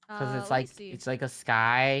 Cause let it's me like see. it's like a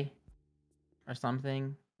sky, or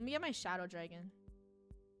something. Let me get my shadow dragon.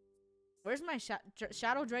 Where's my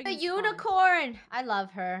shadow The dragon? unicorn. I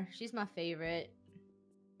love her. She's my favorite.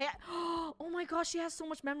 Yeah. Oh my gosh, she has so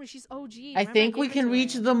much memory. She's OG. I Remember think we gave it can to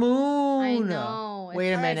reach her? the moon. I know. Wait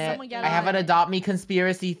a Alright, minute. someone get I have on an it. adopt me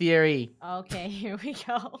conspiracy theory. Okay, here we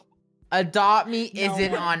go. Adopt me No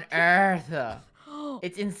isn't way. on Earth.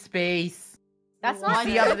 It's in space. That's What? not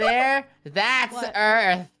See up there? That's What?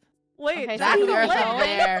 Earth. Wait, Okay, That's Draco, Earth wait. up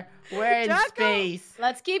there. We're in Draco. space.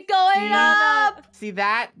 Let's keep going See? up. See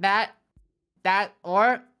that,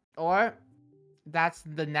 or that's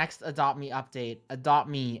the next Adopt Me update. Adopt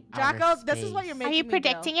Me. outer Draco, this is what you're space. making Are you me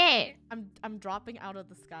predicting do. it? I'm dropping out of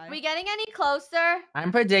the sky. Are we getting any closer?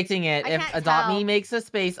 I'm predicting it. I If can't Adopt Me tell. makes a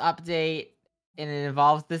space update and it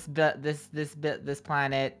involves this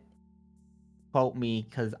planet, quote me,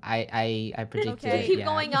 cause I predicted Okay. it. Keep yeah.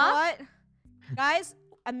 going You know up. what? Guys,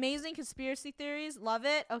 amazing conspiracy theories. Love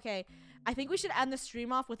it. Okay. I think we should end the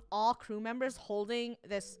stream off with all crew members holding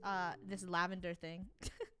this this lavender thing.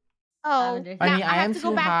 Oh, Lavender. now Funny, I I have am to go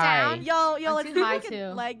too back high. down. Yo, I'm let's too see if high we can too.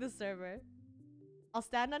 lag the server. I'll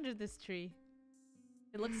stand under this tree.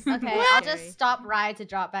 It looks Okay, I'll just stop ride to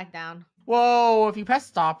drop back down. Whoa! If you press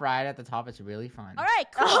stop right at the top, it's really fun. All right,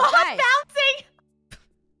 cool. Oh, guys.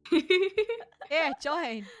 bouncing! Here,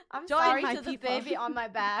 join. I'm Join sorry my to the people. baby on my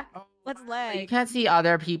back. Let's You lag. can't see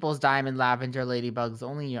other people's diamond lavender ladybugs,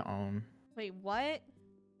 only your own. Wait, what?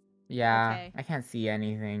 Yeah, Okay. I can't see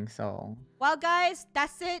anything, so. Well, guys,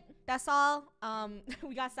 that's it. That's all.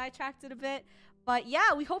 We got sidetracked a bit, but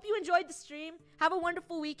yeah, we hope you enjoyed the stream. Have a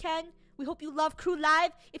wonderful weekend. We hope you love KREW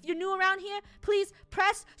Live. If you're new around here, please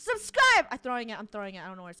press subscribe. I'm throwing it. I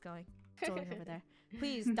don't know where it's going. It's going over there.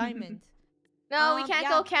 Please, diamond. No, we can't yeah.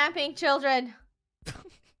 go camping, children.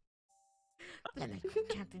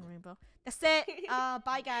 Camping rainbow. That's it.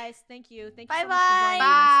 Bye, guys. Thank you. Thank you Bye so much for bye. joining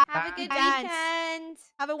us. Have a good Dance. weekend.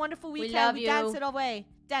 Have a wonderful We weekend. love We dance you. it away.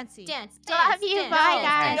 Dancey. Dance, Love dance, you. dance, Bye, dance,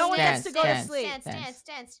 guys. No one dance, gets to go to dance, sleep. Dance, Dance. dance,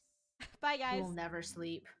 dance. Bye, guys. You will never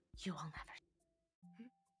sleep. You will never sleep.